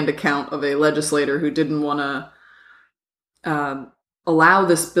secondhand account of a legislator who didn't want to allow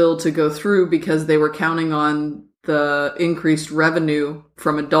this bill to go through because they were counting on the increased revenue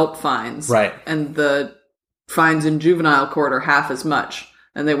from adult fines. Right. And the fines in juvenile court are half as much,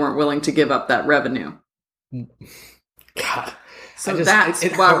 and they weren't willing to give up that revenue. God. So that's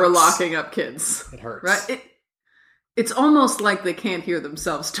why we're locking up kids. It hurts. Right? It's almost like they can't hear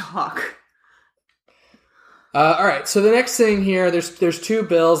themselves talk. All right. So the next thing here, there's two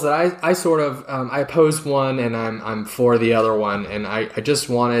bills that I sort of I opposed one and I'm for the other one, and I just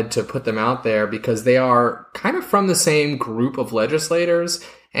wanted to put them out there because they are kind of from the same group of legislators,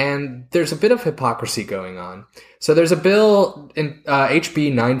 and there's a bit of hypocrisy going on. So there's a bill in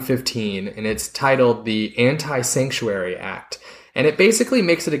HB 915, and it's titled the Anti-Sanctuary Act. And it basically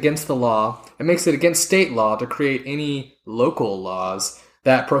makes it against the law. It makes it against state law to create any local laws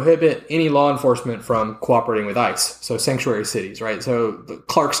that prohibit any law enforcement from cooperating with ICE. So sanctuary cities, right? So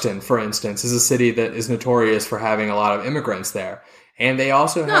Clarkston, for instance, is a city that is notorious for having a lot of immigrants there. And they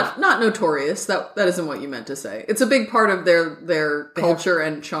also have... Not notorious. That isn't what you meant to say. It's a big part of their culture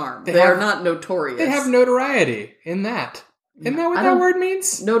and charm. They are not notorious. They have notoriety in that. Isn't that what that word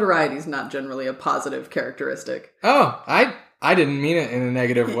means? Notoriety is not generally a positive characteristic. Oh, I didn't mean it in a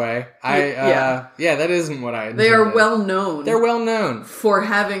negative way. Yeah, that isn't what I intended. They are well known. They're well known for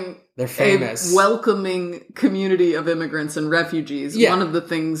having They're famous. A welcoming community of immigrants and refugees. Yeah. One of the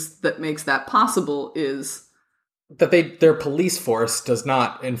things that makes that possible is that their police force does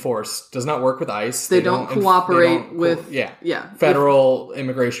not work with ICE. They don't cooperate with federal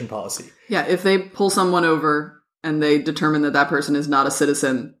immigration policy. Yeah, if they pull someone over and they determine that person is not a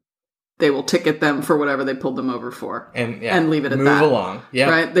citizen, they will ticket them for whatever they pulled them over for and leave it at that. Move along. Yeah.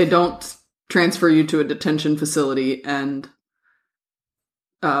 Right? They don't transfer you to a detention facility and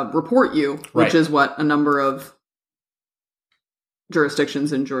report you, which is what a number of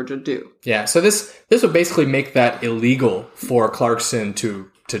jurisdictions in Georgia do. Yeah. So this would basically make that illegal for Clarkston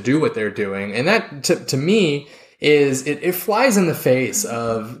to do what they're doing. And that, to me, is it flies in the face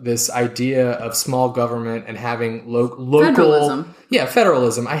of this idea of small government and having local federalism. Yeah,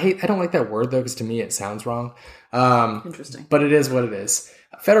 federalism. I don't like that word though, because to me it sounds wrong. Interesting. But it is what it is.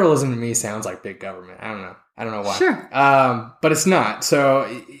 Federalism to me sounds like big government. I don't know why. Sure. But it's not. So,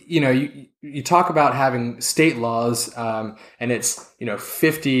 you talk about having state laws, and it's,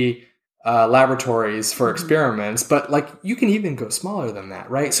 50 laboratories for experiments, but you can even go smaller than that,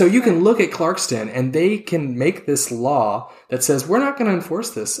 right? So you can look at Clarkston and they can make this law that says we're not going to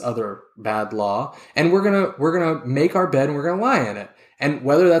enforce this other bad law, and we're gonna make our bed and we're gonna lie in it. And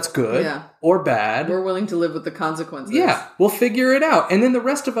whether that's good or bad, we're willing to live with the consequences. Yeah, we'll figure it out. And then the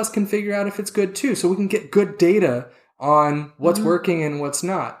rest of us can figure out if it's good too. So we can get good data on what's working and what's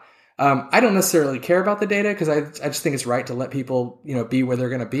not. I don't necessarily care about the data because I just think it's right to let people, be where they're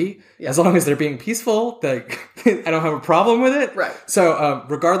going to be. Yeah. As long as they're being peaceful, I don't have a problem with it. Right. So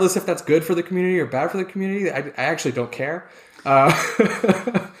regardless if that's good for the community or bad for the community, I actually don't care.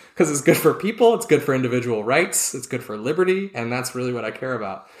 Because it's good for people, it's good for individual rights, it's good for liberty, and that's really what I care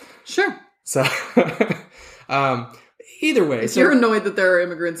about. Sure. So, either way. If you're annoyed that there are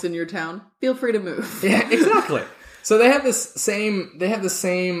immigrants in your town, feel free to move. Yeah, exactly. So they have the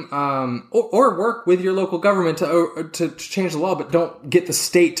same, or work with your local government to change the law, but don't get the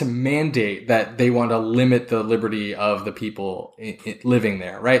state to mandate that they want to limit the liberty of the people living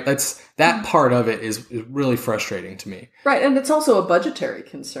there, right? That part of it is really frustrating to me. Right, and it's also a budgetary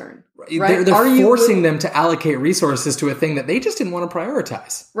concern. Right? They're forcing them to allocate resources to a thing that they just didn't want to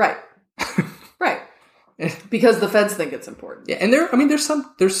prioritize. Right. Right. Because the feds think it's important. Yeah, and there's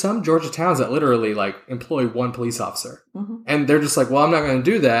some Georgia towns that literally employ one police officer, and they're just like, well, I'm not going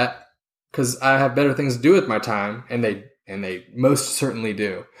to do that because I have better things to do with my time, and they most certainly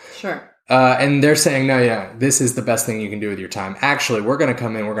do. Sure. And they're saying, no, yeah, this is the best thing you can do with your time. Actually, we're going to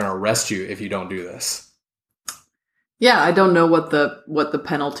come in, we're going to arrest you if you don't do this. Yeah, I don't know what the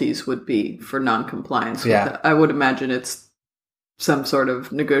penalties would be for noncompliance. Yeah, I would imagine it's some sort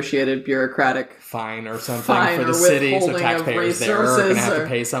of negotiated bureaucratic fine or something for the city, so taxpayers there are going to have to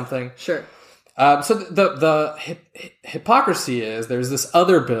pay something. Sure. So the hypocrisy is there's this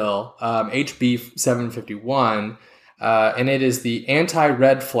other bill, HB 751, and it is the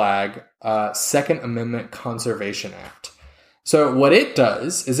Anti-Red Flag Second Amendment Conservation Act. So what it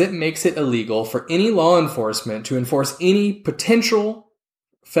does is it makes it illegal for any law enforcement to enforce any potential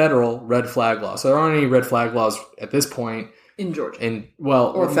federal red flag law. So there aren't any red flag laws at this point. In Georgia.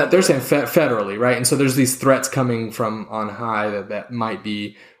 Or federally. They're saying federally, right? And so there's these threats coming from on high that might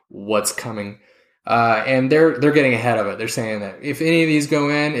be what's coming. And they're getting ahead of it. They're saying that if any of these go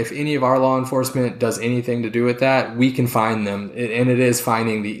in, if any of our law enforcement does anything to do with that, we can fine them. And it is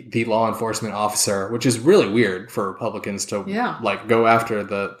fining the law enforcement officer, which is really weird for Republicans to go after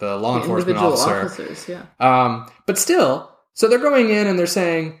the law enforcement officer. Officers, yeah. But still, so they're going in and they're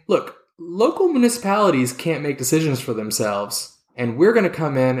saying, look, local municipalities can't make decisions for themselves, and we're going to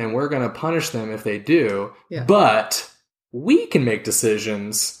come in and we're going to punish them if they do, but we can make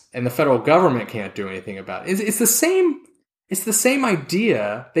decisions and the federal government can't do anything about it. It's the same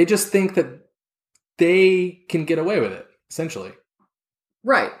idea. They just think that they can get away with it, essentially.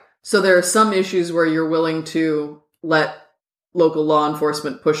 Right. So there are some issues where you're willing to let local law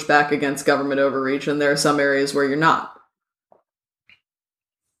enforcement push back against government overreach, and there are some areas where you're not.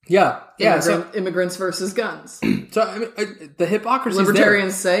 Yeah. Immigrants versus guns. So I mean, the hypocrisy.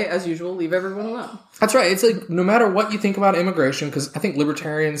 Libertarians say, as usual, leave everyone alone. That's right. It's like no matter what you think about immigration, because I think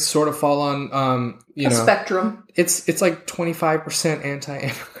libertarians sort of fall on a spectrum. It's like 25%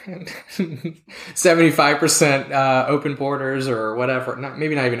 anti-immigrant, 75% open borders or whatever.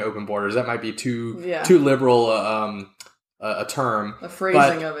 Maybe not even open borders. That might be too liberal a term. A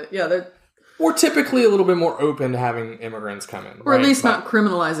phrasing of it. Yeah, we're typically a little bit more open to having immigrants come in. Or at least not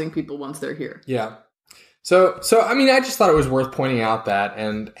criminalizing people once they're here. Yeah. So I mean, I just thought it was worth pointing out that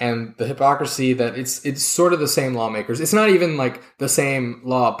and the hypocrisy that it's sort of the same lawmakers. It's not even like the same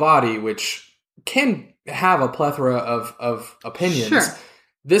law body, which can have a plethora of opinions. Sure.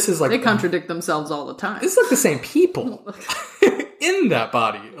 This is like... They contradict themselves all the time. This is like the same people in that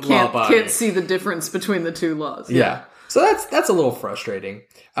law body. Can't see the difference between the two laws. Yeah. So that's a little frustrating.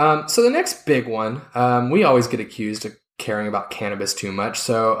 So the next big one, we always get accused of caring about cannabis too much.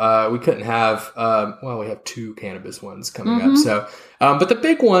 So we couldn't have, we have two cannabis ones coming up. So, but the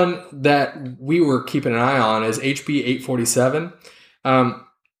big one that we were keeping an eye on is HB 847.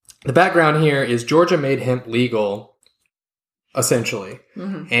 The background here is Georgia made hemp legal, essentially.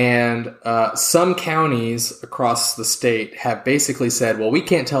 Mm-hmm. And some counties across the state have basically said, well, we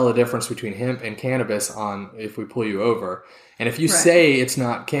can't tell the difference between hemp and cannabis if we pull you over. And if you say it's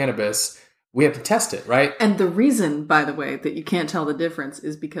not cannabis, we have to test it, right? And the reason, by the way, that you can't tell the difference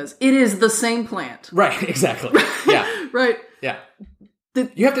is because it is the same plant. Right, exactly. Yeah. Right. Yeah.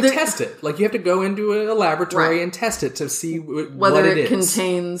 You have to test it. Like, you have to go into a laboratory and test it to see whether it is.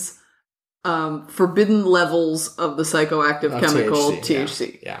 Contains forbidden levels of the psychoactive chemical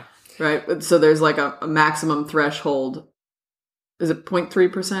THC. Yeah. Right? So there's like a maximum threshold. Is it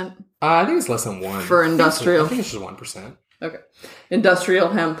 0.3%? I think it's less than 1. For industrial. I think it's just 1%. Okay. Industrial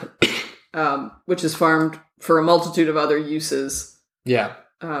hemp, which is farmed for a multitude of other uses. Yeah.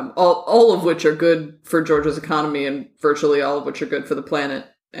 All of which are good for Georgia's economy and virtually all of which are good for the planet.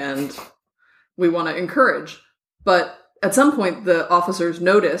 And we want to encourage. But at some point, the officers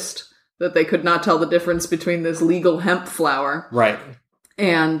noticed that they could not tell the difference between this legal hemp flower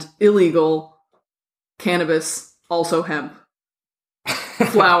and illegal cannabis, also hemp,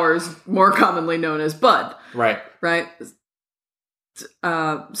 flowers, more commonly known as bud. Right.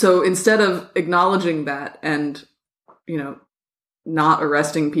 So instead of acknowledging that and, not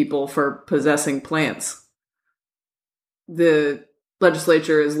arresting people for possessing plants, the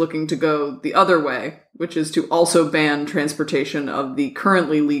legislature is looking to go the other way, which is to also ban transportation of the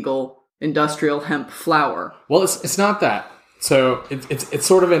currently legal industrial hemp flower. Well, it's not that. So it's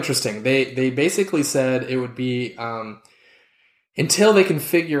sort of interesting. They basically said it would be until they can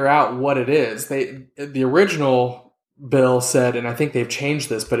figure out what it is. The original bill said, and I think they've changed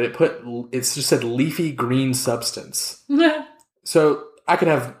this, but it's just said leafy green substance. So I could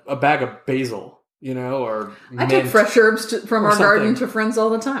have a bag of basil, or I take fresh herbs from our garden to friends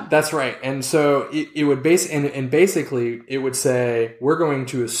all the time. That's right. And so it would basically it would say, we're going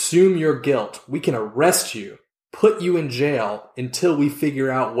to assume your guilt. We can arrest you, put you in jail until we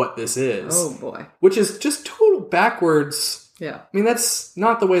figure out what this is. Oh boy. Which is just total backwards. Yeah. I mean, that's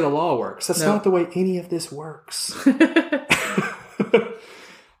not the way the law works. That's not the way any of this works.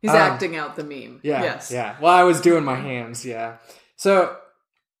 He's acting out the meme. Yeah. Yes. Yeah. Well, I was doing my hands. Yeah. So,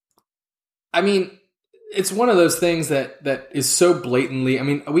 I mean, it's one of those things that is so blatantly, I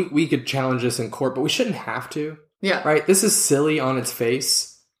mean, we could challenge this in court, but we shouldn't have to. Yeah. Right? This is silly on its face.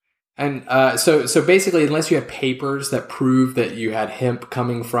 And so basically, unless you have papers that prove that you had hemp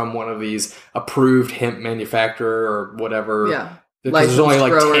coming from one of these approved hemp manufacturer or whatever. Yeah. Because there's only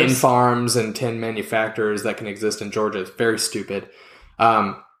like 10 farms and 10 manufacturers that can exist in Georgia. It's very stupid.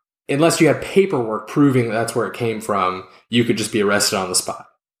 Unless you have paperwork proving that's where it came from, you could just be arrested on the spot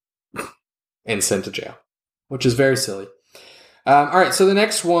and sent to jail, which is very silly. All right, so the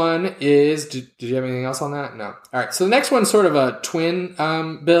next one is... Did you have anything else on that? No. All right, so the next one's sort of a twin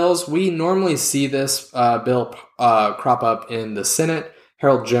bills. We normally see this bill crop up in the Senate.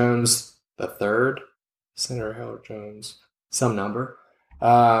 Harold Jones III, Senator Harold Jones, some number.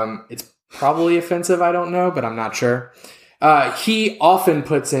 It's probably offensive, I don't know, but I'm not sure. He often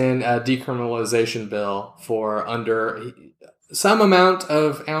puts in a decriminalization bill for under some amount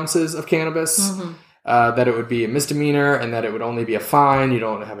of ounces of cannabis, that it would be a misdemeanor and that it would only be a fine. You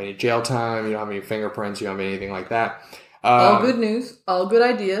don't have any jail time. You don't have any fingerprints. You don't have anything like that. All good news. All good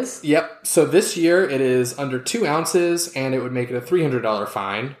ideas. Yep. So this year it is under 2 ounces and it would make it a $300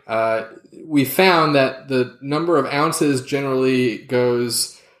 fine. We found that the number of ounces generally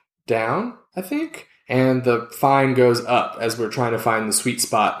goes down, I think. And the fine goes up as we're trying to find the sweet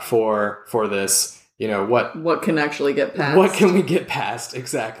spot for this, what can actually get passed. What can we get past?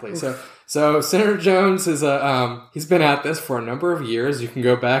 Exactly. So Senator Jones is he's been at this for a number of years. You can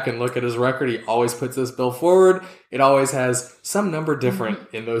go back and look at his record. He always puts this bill forward. It always has some number different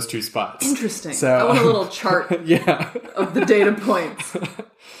in those two spots. Interesting. So, I want a little chart of the data points.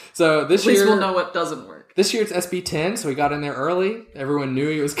 So this year... At least we'll know what doesn't work. This year it's SB 10, so we got in there early. Everyone knew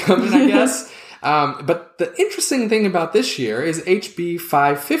he was coming, I guess. But the interesting thing about this year is HB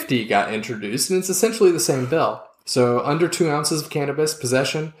 550 got introduced, and it's essentially the same bill. So under 2 ounces of cannabis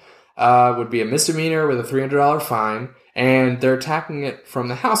possession would be a misdemeanor with a $300 fine, and they're attacking it from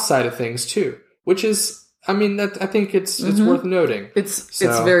the House side of things too, which is, I think it's worth noting. It's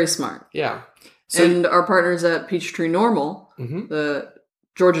very smart. Yeah. And our partners at Peachtree NORML, the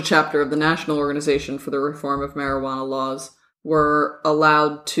Georgia chapter of the National Organization for the Reform of Marijuana Laws, were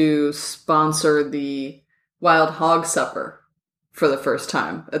allowed to sponsor the Wild Hog Supper for the first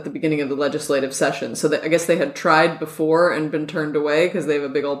time at the beginning of the legislative session. So I guess they had tried before and been turned away because they have a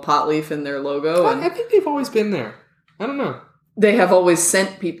big old pot leaf in their logo. I think they've always been there. I don't know. They have always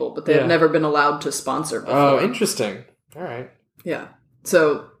sent people, but they have never been allowed to sponsor before. Oh, interesting. All right. Yeah.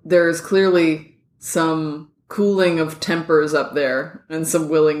 So there is clearly some cooling of tempers up there and some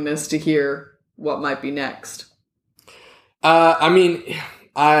willingness to hear what might be next.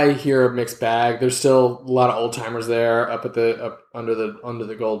 I hear a mixed bag. There's still a lot of old timers there up under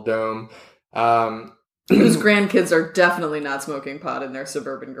the gold dome. Whose grandkids are definitely not smoking pot in their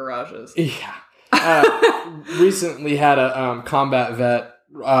suburban garages. Yeah. Recently had a combat vet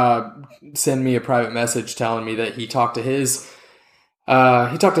send me a private message telling me that he talked to his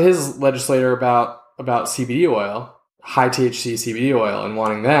legislator about CBD oil, high THC CBD oil, and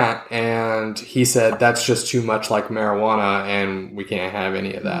wanting that, and he said that's just too much like marijuana and we can't have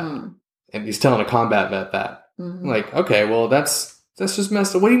any of that. And he's telling a combat vet that. Like, okay, well that's just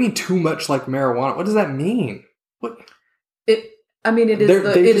messed up. What do you mean too much like marijuana? What does that mean? What? It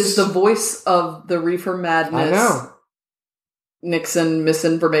is the voice of the reefer madness. I know. Nixon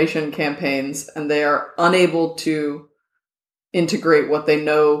misinformation campaigns, and they are unable to integrate what they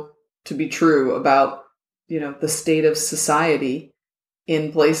know to be true about the state of society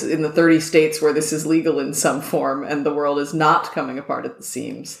in the 30 states where this is legal in some form, and the world is not coming apart at the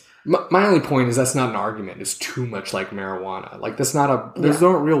seams. My only point is that's not an argument. It's too much like marijuana. Like, that's not there's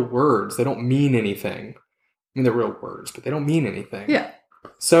no real words. They don't mean anything. I mean, they're real words, but they don't mean anything. Yeah.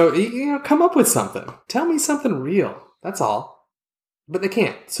 So, come up with something. Tell me something real. That's all. But they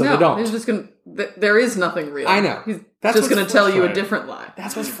can't, so they don't. He's just there is nothing real. I know. That's just going to tell you a different lie.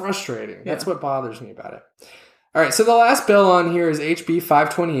 That's what's frustrating. Yeah. That's what bothers me about it. All right, so the last bill on here is HB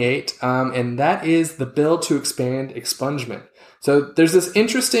 528, and that is the bill to expand expungement. So there's this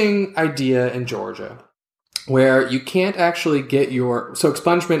interesting idea in Georgia where you can't actually get so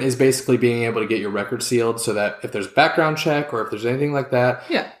expungement is basically being able to get your record sealed so that if there's a background check or if there's anything like that,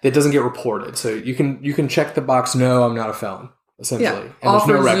 it doesn't get reported. So you can check the box, no, I'm not a felon. Essentially. Yeah,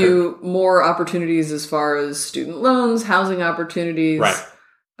 offers you more opportunities as far as student loans, housing opportunities. Right.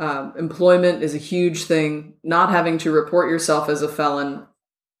 Employment is a huge thing. Not having to report yourself as a felon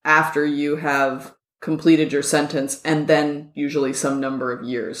after you have completed your sentence, and then usually some number of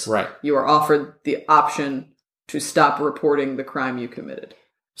years. Right. You are offered the option to stop reporting the crime you committed.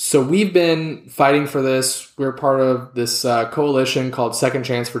 So we've been fighting for this. We're part of this coalition called Second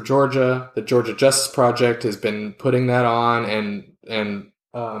Chance for Georgia. The Georgia Justice Project has been putting that on and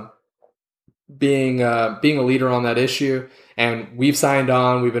being a leader on that issue. And we've signed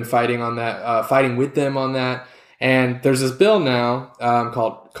on. We've been fighting on that, fighting with them on that. And there's this bill now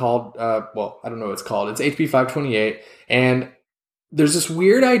called I don't know what it's called. It's HB 528, and there's this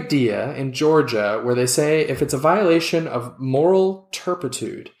weird idea in Georgia where they say if it's a violation of moral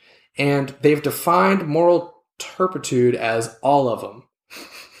turpitude, and they've defined moral turpitude as all of them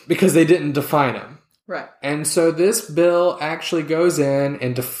because they didn't define them. Right. And so this bill actually goes in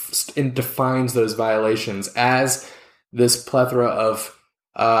and defines those violations as this plethora of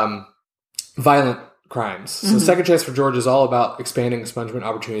violent crimes. So Second Chance for Georgia is all about expanding expungement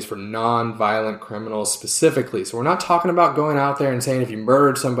opportunities for non-violent criminals specifically. So we're not talking about going out there and saying if you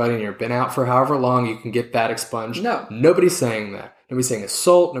murdered somebody and you've been out for however long, you can get that expunged. No. Nobody's saying that. Nobody's saying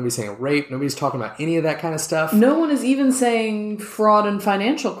assault. Nobody's saying rape. Nobody's talking about any of that kind of stuff. No one is even saying fraud and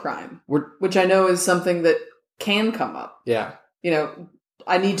financial crime, which I know is something that can come up. Yeah.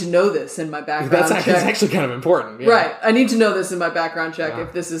 I need to know this in my background check. That's actually kind of important. Yeah. Right. I need to know this in my background check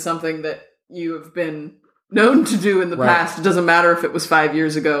if this is something that you have been known to do in the past. It doesn't matter if it was 5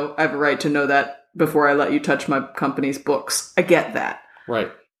 years ago. I have a right to know that before I let you touch my company's books. I get that.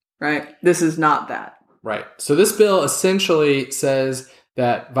 Right. Right? This is not that. Right. So this bill essentially says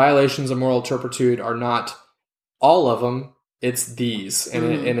that violations of moral turpitude are not all of them. It's these, and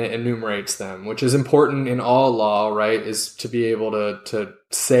it enumerates them, which is important in all law, right? Is to be able to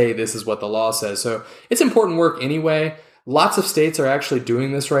say this is what the law says. So it's important work anyway. Lots of states are actually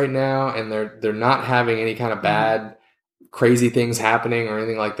doing this right now, and they're not having any kind of bad, crazy things happening or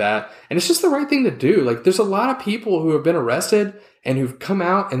anything like that. And it's just the right thing to do. Like, there's a lot of people who have been arrested and who've come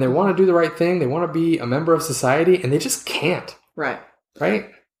out and they want to do the right thing. They want to be a member of society, and they just can't. Right. Right?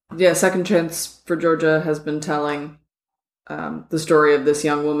 Yeah, Second Chance for Georgia has been telling the story of this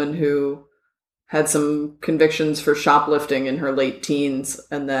young woman who had some convictions for shoplifting in her late teens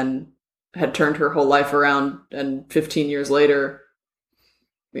and then had turned her whole life around, and 15 years later,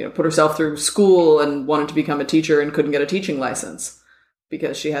 put herself through school and wanted to become a teacher and couldn't get a teaching license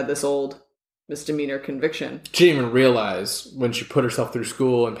because she had this old misdemeanor conviction. She didn't even realize when she put herself through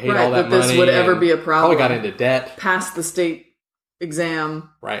school and paid all that money. That this would ever be a problem. Probably got into debt. Passed the state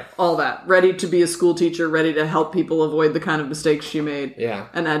exam. Right. All that. Ready to be a school teacher, ready to help people avoid the kind of mistakes she made. Yeah.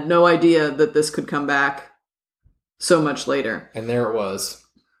 And had no idea that this could come back so much later. And there it was.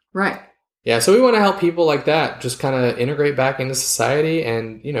 Right. Yeah, so we want to help people like that just kind of integrate back into society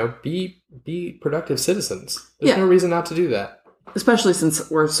and, be productive citizens. There's no reason not to do that. Especially since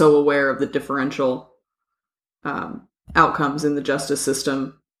we're so aware of the differential outcomes in the justice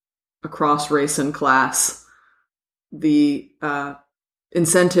system across race and class. The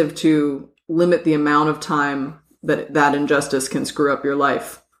incentive to limit the amount of time that injustice can screw up your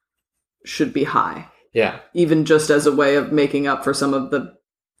life should be high. Yeah. Even just as a way of making up for some of the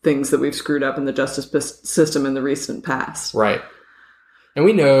things that we've screwed up in the justice system in the recent past. Right. And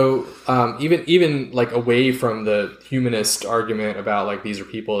we know, even like away from the humanist argument about like these are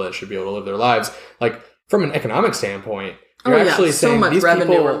people that should be able to live their lives, like from an economic standpoint, you're actually saying so much these revenue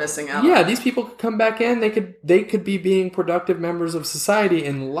people, we're missing out. Yeah, these people could come back in. They could be being productive members of society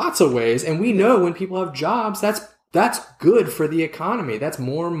in lots of ways. And we know when people have jobs, that's good for the economy. That's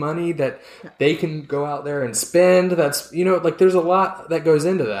more money that they can go out there and spend. That's, there's a lot that goes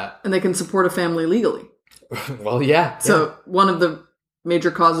into that. And they can support a family legally. Well, yeah. So one of the major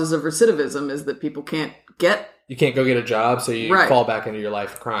causes of recidivism is that people can't get... You can't go get a job, so you fall back into your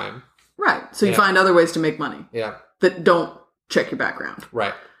life of crime. Right. So you find other ways to make money. Yeah. That don't check your background.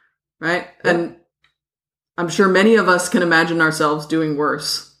 Right. Right? Yeah. And I'm sure many of us can imagine ourselves doing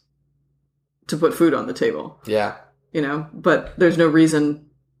worse to put food on the table. Yeah. But there's no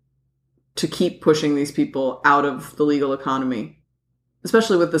reason to keep pushing these people out of the legal economy,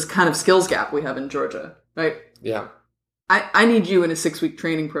 especially with this kind of skills gap we have in Georgia, right? Yeah. I need you in a 6-week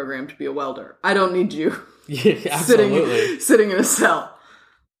training program to be a welder. I don't need you absolutely. sitting in a cell.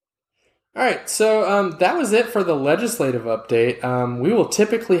 All right, so that was it for the legislative update. We will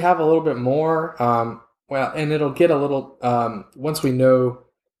typically have a little bit more, and it'll get a little, once we know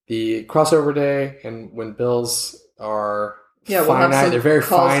the crossover day and when bills are finite, they're very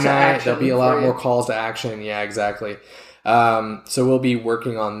finite, there'll be a lot more calls to action. Yeah, exactly. So we'll be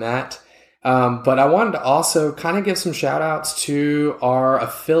working on that. But I wanted to also kind of give some shout outs to our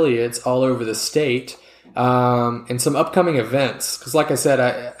affiliates all over the state. And some upcoming events. Because like I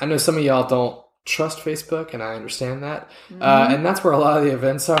said, I know some of y'all don't trust Facebook, and I understand that. Mm-hmm. And that's where a lot of the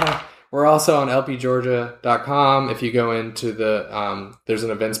events are. We're also on lpgeorgia.com. If you go into there's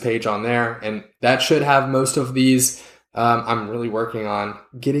an events page on there, and that should have most of these. I'm really working on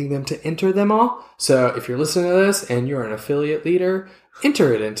getting them to enter them all. So if you're listening to this and you're an affiliate leader,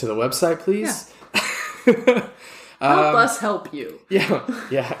 enter it into the website, please. Yeah. Help us help you.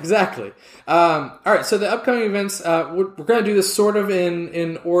 Yeah, exactly. All right, so the upcoming events, we're going to do this sort of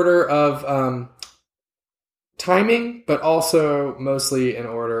in order of timing, but also mostly in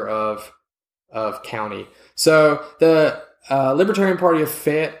order of county. So the Libertarian Party of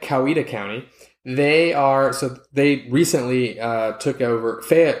Fayette, Coweta County, they recently took over.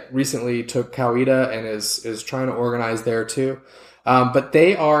 Fayette recently took Coweta and is trying to organize there too. But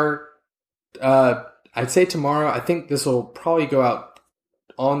they are... I'd say tomorrow. I think this will probably go out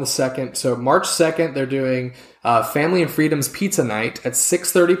on the 2nd. So March 2nd, they're doing Family and Freedom's Pizza Night at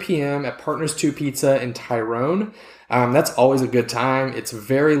 6:30 p.m. at Partners 2 Pizza in Tyrone. That's always a good time. It's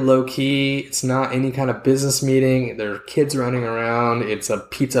very low-key. It's not any kind of business meeting. There are kids running around. It's a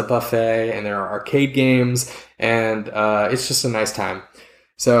pizza buffet, and there are arcade games, and it's just a nice time.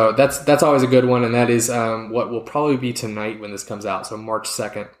 So that's always a good one, and that is what will probably be tonight when this comes out, so March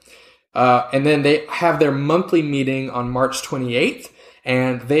 2nd. And then they have their monthly meeting on March 28th,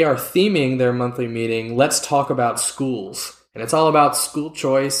 and they are theming their monthly meeting, Let's Talk About Schools. And it's all about school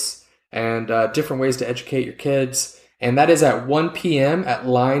choice and different ways to educate your kids. And that is at 1 p.m. at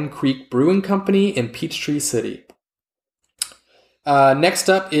Line Creek Brewing Company in Peachtree City. Next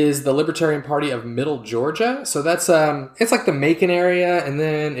up is the Libertarian Party of Middle Georgia. So that's it's like the Macon area, and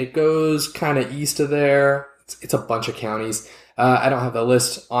then it goes kind of east of there. It's a bunch of counties. I don't have the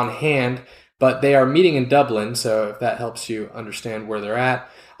list on hand, but they are meeting in Dublin, so if that helps you understand where they're at.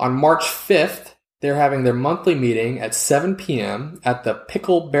 On March 5th, they're having their monthly meeting at 7 p.m. at the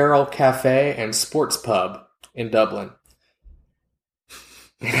Pickle Barrel Cafe and Sports Pub in Dublin.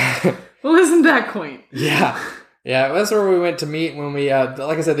 Well, isn't that quaint? Yeah. Yeah, that's where we went to meet when we,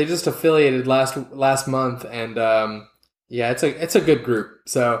 like I said, they just affiliated last month, and yeah, it's a good group.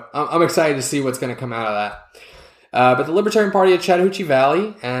 So I'm excited to see what's going to come out of that. But the Libertarian Party of Chattahoochee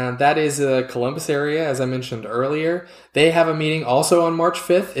Valley, and that is the Columbus area, as I mentioned earlier. They have a meeting also on March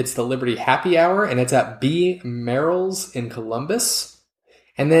 5th. It's the Liberty Happy Hour, and it's at B. Merrill's in Columbus.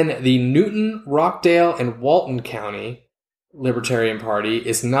 And then the Newton, Rockdale, and Walton County Libertarian Party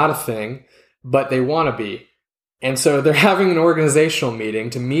is not a thing, but they want to be. And so they're having an organizational meeting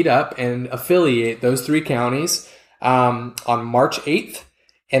to meet up and affiliate those three counties on March 8th.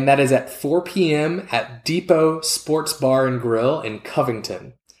 And that is at 4 p.m. at Depot Sports Bar and Grill in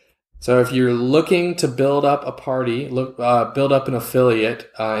Covington. So if you're looking to build up a party, build up an affiliate,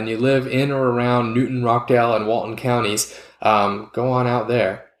 and you live in or around Newton, Rockdale, and Walton counties, go on out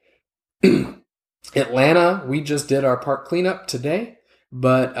there. Atlanta, we just did our park cleanup today.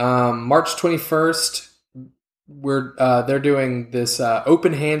 But March 21st, they're doing this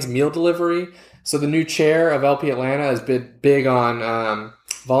open hands meal delivery. So the new chair of LP Atlanta has been big on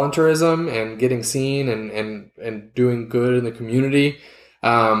volunteerism and getting seen and doing good in the community.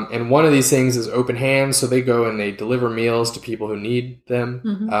 And one of these things is open hands. So they go and they deliver meals to people who need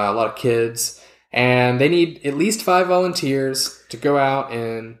them, a lot of kids. And they need at least 5 volunteers to go out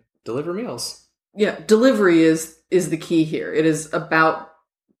and deliver meals. Yeah, delivery is the key here. It is about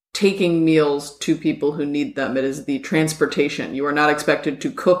taking meals to people who need them. It is the transportation. You are not expected to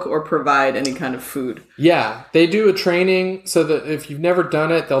cook or provide any kind of food. Yeah, they do a training so that if you've never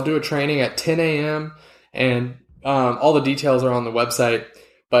done it, they'll do a training at 10 a.m. and all the details are on the website.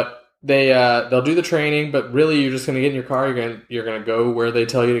 But they'll do the training, but really you're just going to get in your car. You're going to go where they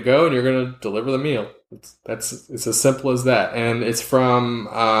tell you to go, and you're going to deliver the meal. It's as simple as that. And it's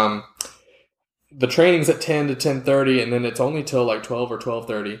from the training's at 10 to 10:30, and then it's only till like 12 or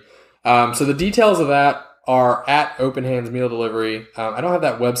 12:30. So the details of that are at Open Hands Meal Delivery. I don't have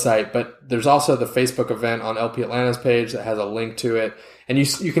that website, but there's also the Facebook event on LP Atlanta's page that has a link to it. And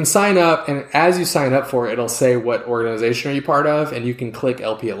you can sign up, and as you sign up for it, it'll say what organization are you part of, and you can click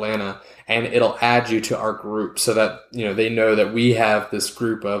LP Atlanta, and it'll add you to our group so that they know that we have this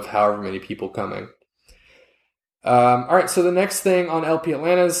group of however many people coming. All right, so the next thing on LP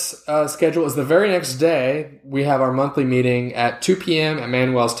Atlanta's schedule is the very next day. We have our monthly meeting at 2 p.m. at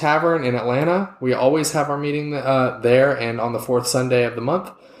Manuel's Tavern in Atlanta. We always have our meeting there and on the 4th Sunday of the month.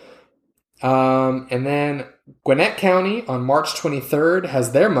 And then Gwinnett County on March 23rd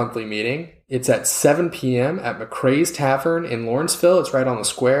has their monthly meeting. It's at 7 p.m. at McCrae's Tavern in Lawrenceville. It's right on the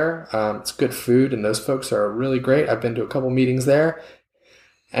square. It's good food, and those folks are really great. I've been to a couple meetings there.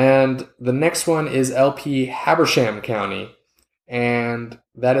 And the next one is LP Habersham County, and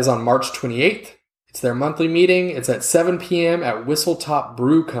that is on March 28th. It's their monthly meeting. It's at 7 p.m. at Whistletop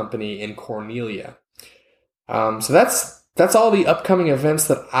Brew Company in Cornelia. So that's all the upcoming events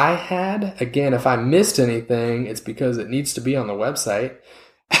that I had. Again, if I missed anything, it's because it needs to be on the website.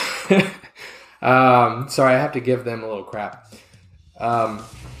 Sorry, I have to give them a little crap.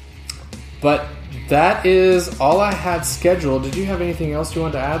 But that is all I had scheduled. Did you have anything else you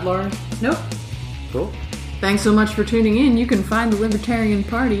wanted to add, Lauren? Nope. Cool. Thanks so much for tuning in. You can find the Libertarian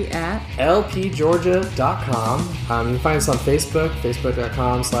Party at lpgeorgia.com. You can find us on Facebook,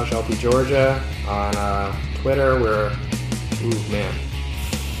 facebook.com/lpgeorgia. On Twitter,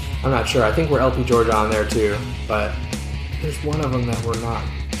 I'm not sure. I think we're LP Georgia on there too, but there's one of them that we're not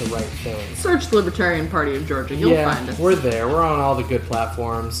the right thing. Search the Libertarian Party of Georgia. You'll find us. We're there. We're on all the good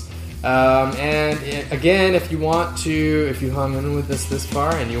platforms. And again, if you hung in with us this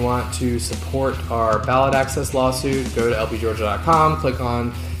far and you want to support our ballot access lawsuit, go to lpgeorgia.com, click on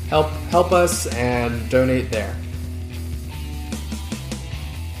help us, and donate there.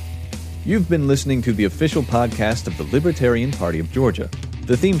 You've been listening to the official podcast of the Libertarian Party of Georgia.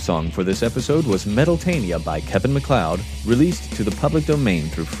 The theme song for this episode was Metaltania by Kevin MacLeod, released to the public domain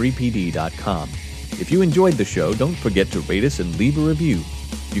through freepd.com. If you enjoyed the show, don't forget to rate us and leave a review.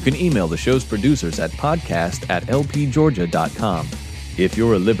 You can email the show's producers at podcast@lpgeorgia.com. If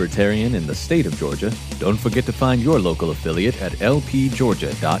you're a libertarian in the state of Georgia, don't forget to find your local affiliate at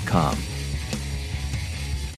lpgeorgia.com.